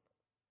toys?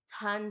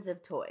 Tons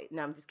of toys.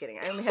 No, I'm just kidding.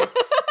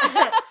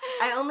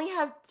 I only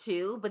have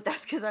 2, but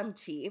that's because I'm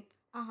cheap.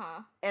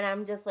 And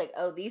I'm just like,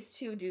 oh, these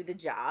 2 do the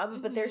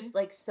job. But there's,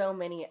 like, so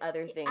many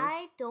other things.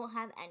 I don't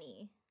have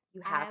any.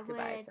 You have to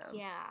buy some.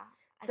 Yeah.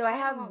 So I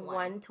have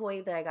one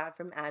toy that I got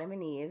from Adam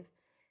and Eve.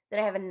 Then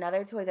I have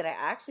another toy that I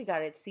actually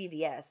got at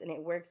CVS, and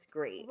it works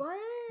great. What?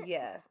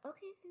 Yeah.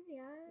 Okay,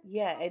 CVS.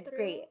 Yeah, it's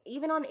great.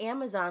 Even on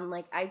Amazon,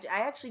 like, I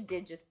actually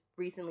did just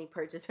recently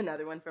purchase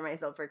another one for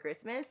myself for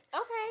Christmas.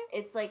 Okay.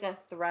 It's like a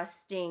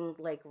thrusting,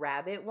 like,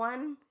 rabbit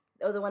one.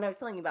 Oh, the one I was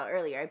telling you about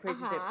earlier. I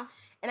purchased it.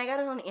 And I got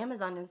it on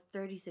Amazon. It was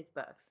 $36.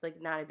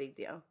 Like, not a big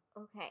deal.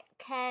 Okay.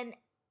 Can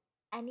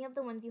any of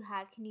the ones you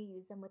have, can you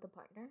use them with a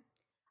partner?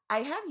 I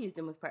have used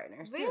them with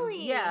partners. Really?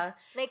 Too. Yeah.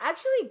 Like,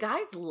 actually,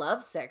 guys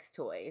love sex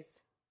toys.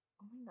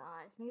 Oh my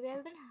gosh. Maybe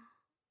I've been...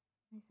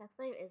 My sex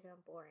life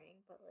isn't boring,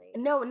 but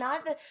like... No,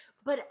 not the...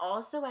 But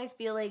also, I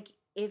feel like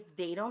if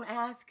they don't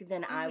ask,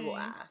 then I will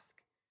ask.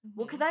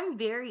 Well, because I'm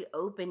very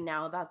open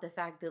now about the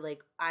fact that,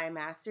 like, I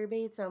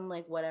masturbate, so I'm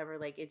like, whatever,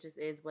 like, it just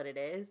is what it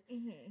is.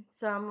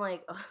 So I'm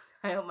like, oh,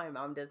 I hope my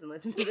mom doesn't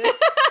listen to this.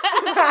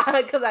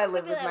 Because I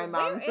live with my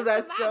mom, so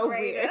that's so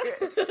weird.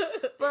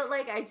 But,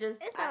 like, I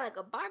just... It's not like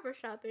a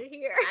barbershop in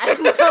here. I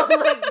know,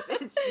 like,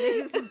 bitch,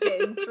 niggas is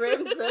getting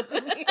trimmed up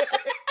in here.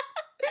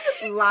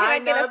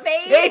 Line up,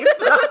 shape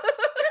up.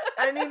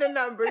 I need a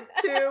number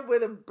 2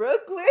 with a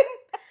Brooklyn.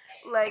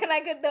 Like, can I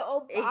get the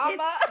Obama?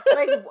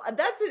 Like,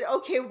 that's it.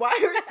 Okay, why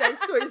are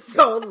sex toys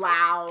so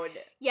loud?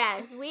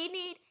 Yes, we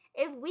need,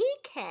 if we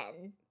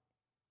can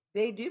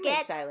they do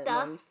make silent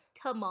stuff ones.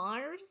 To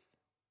Mars,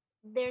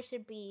 there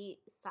should be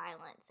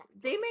silent sex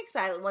toys. They make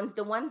silent ones.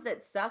 The ones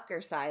that suck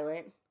are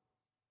silent.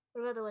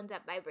 What about the ones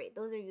that vibrate?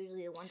 Those are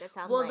usually the ones that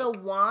sound well, like the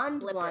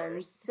wand flippers.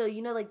 Ones. So,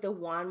 you know, like the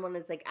wand one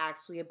that's like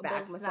actually a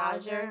back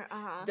massager.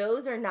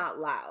 Those are not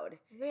loud.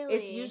 Really?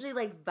 It's usually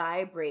like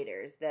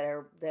vibrators that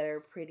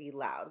are pretty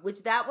loud.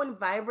 Which that one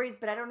vibrates,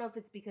 but I don't know if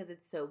it's because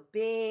it's so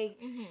big.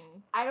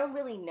 I don't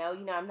really know.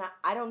 You know,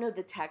 I don't know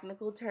the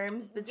technical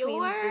terms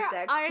between the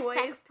sex toys.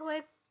 Sex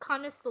toy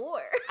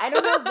connoisseur. I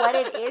don't know what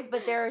it is,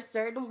 but there are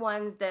certain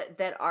ones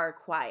that are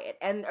quiet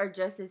and are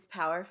just as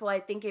powerful. I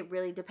think it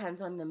really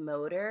depends on the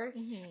motor,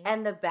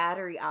 and the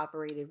battery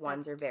operated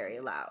ones are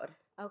very loud.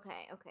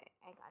 Okay,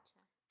 I gotcha.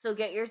 So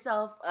get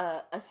yourself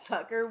a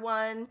sucker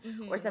one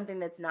or something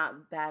that's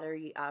not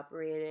battery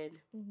operated.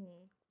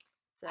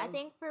 So I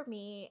think for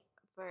me,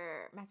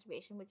 for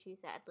masturbation, which you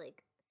said,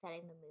 like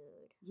setting the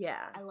mood.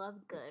 Yeah. I love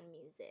good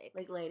music.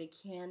 Like light a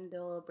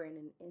candle, burn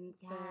an incense.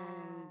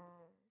 Yeah.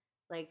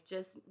 Like,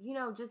 just, you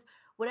know, just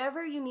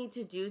whatever you need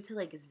to do to,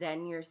 like,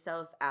 zen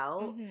yourself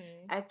out.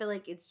 I feel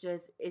like it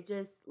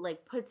just,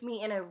 like, puts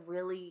me in a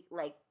really,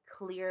 like,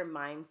 clear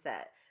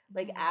mindset.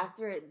 Like,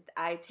 after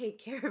I take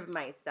care of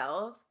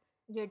myself.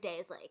 Your day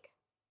is, like.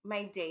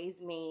 My day's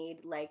made,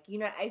 like, you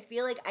know, I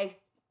feel like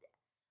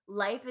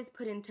life is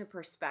put into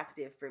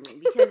perspective for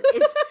me. Because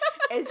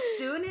as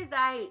soon as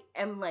I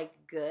am, like,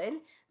 good,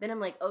 then I'm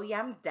like, oh, yeah,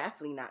 I'm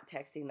definitely not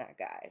texting that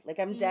guy. Like,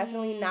 I'm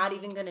definitely not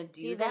even going to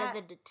do that. As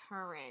a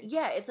deterrent.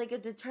 Yeah, it's like a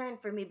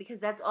deterrent for me because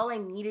that's all I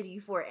needed you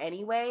for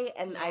anyway,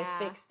 and I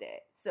fixed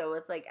it. So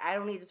it's like, I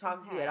don't need to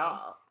talk to you at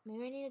all.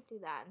 Maybe I need to do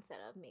that instead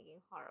of making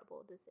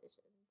horrible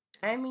decisions.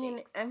 I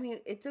mean,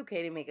 it's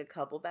okay to make a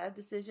couple bad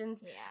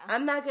decisions. Yeah.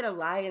 I'm not going to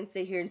lie and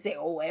sit here and say,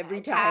 oh,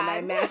 every time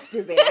I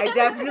masturbate. I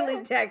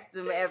definitely text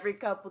him every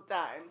couple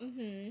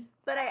times.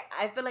 But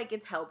I feel like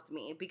it's helped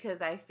me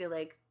because I feel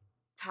like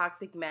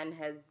toxic men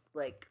has,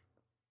 like,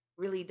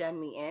 really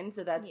done me in.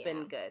 So that's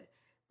been good.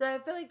 So I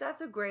feel like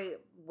that's a great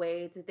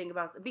way to think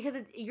about it because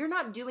you're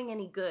not doing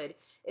any good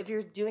if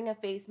you're doing a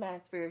face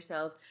mask for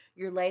yourself,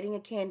 you're lighting a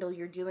candle,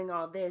 you're doing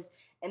all this,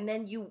 and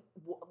then you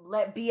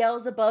let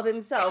Beelzebub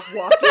himself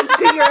walk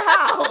into your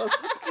house,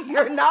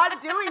 you're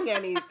not doing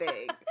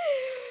anything.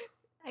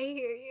 I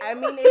hear you. I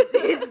mean,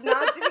 it's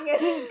not doing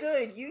any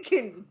good. You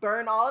can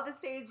burn all the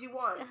sage you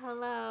want.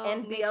 Hello.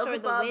 And Make sure the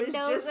Beelzebub is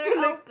windows just are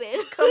gonna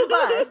open.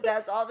 combust.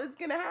 That's all that's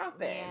gonna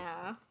happen.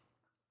 Yeah.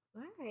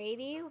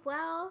 Alrighty.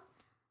 Well,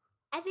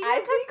 I think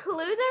that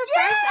concludes our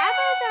first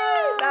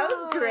episode. That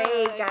was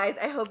great, guys.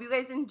 I hope you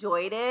guys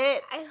enjoyed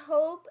it. I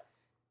hope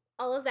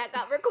all of that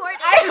got recorded.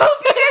 I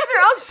hope you guys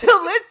are all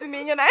still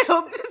listening, and I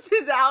hope this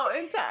is out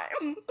in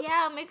time.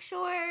 Yeah, make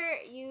sure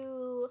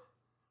you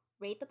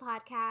rate the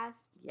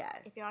podcast. Yes.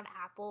 If you're on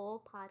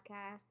Apple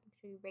Podcasts, make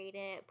sure you rate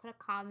it. Put a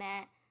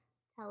comment.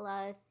 Tell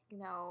us,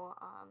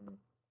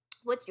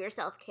 what's your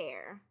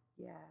self-care?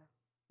 Yeah.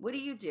 What do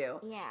you do?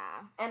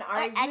 Yeah. And or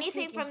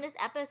anything from this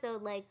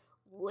episode, like,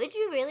 would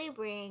you really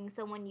bring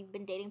someone you've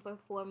been dating for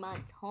 4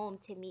 months home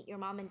to meet your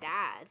mom and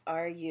dad?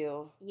 Are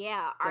you?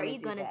 Yeah. Are you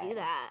going to do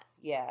that?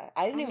 Yeah.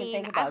 I didn't even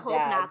think about that. I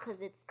hope not,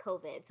 because it's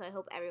COVID, so I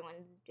hope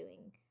everyone's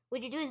doing...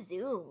 Would you do a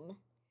Zoom?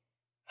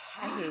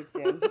 I hate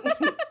Zoom.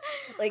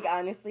 Like,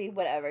 honestly,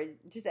 whatever.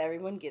 Just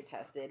everyone get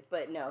tested.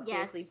 But no,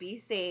 seriously, be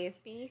safe.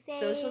 Be safe.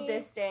 Social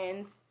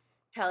distance.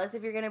 Tell us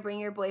if you're going to bring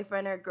your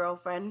boyfriend or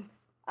girlfriend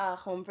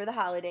home for the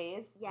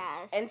holidays.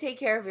 Yes. And take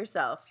care of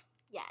yourself.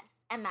 Yes.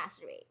 And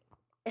masturbate.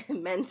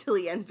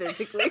 Mentally and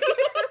physically.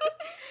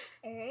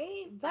 All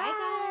right. Bye,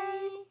 Bye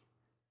guys.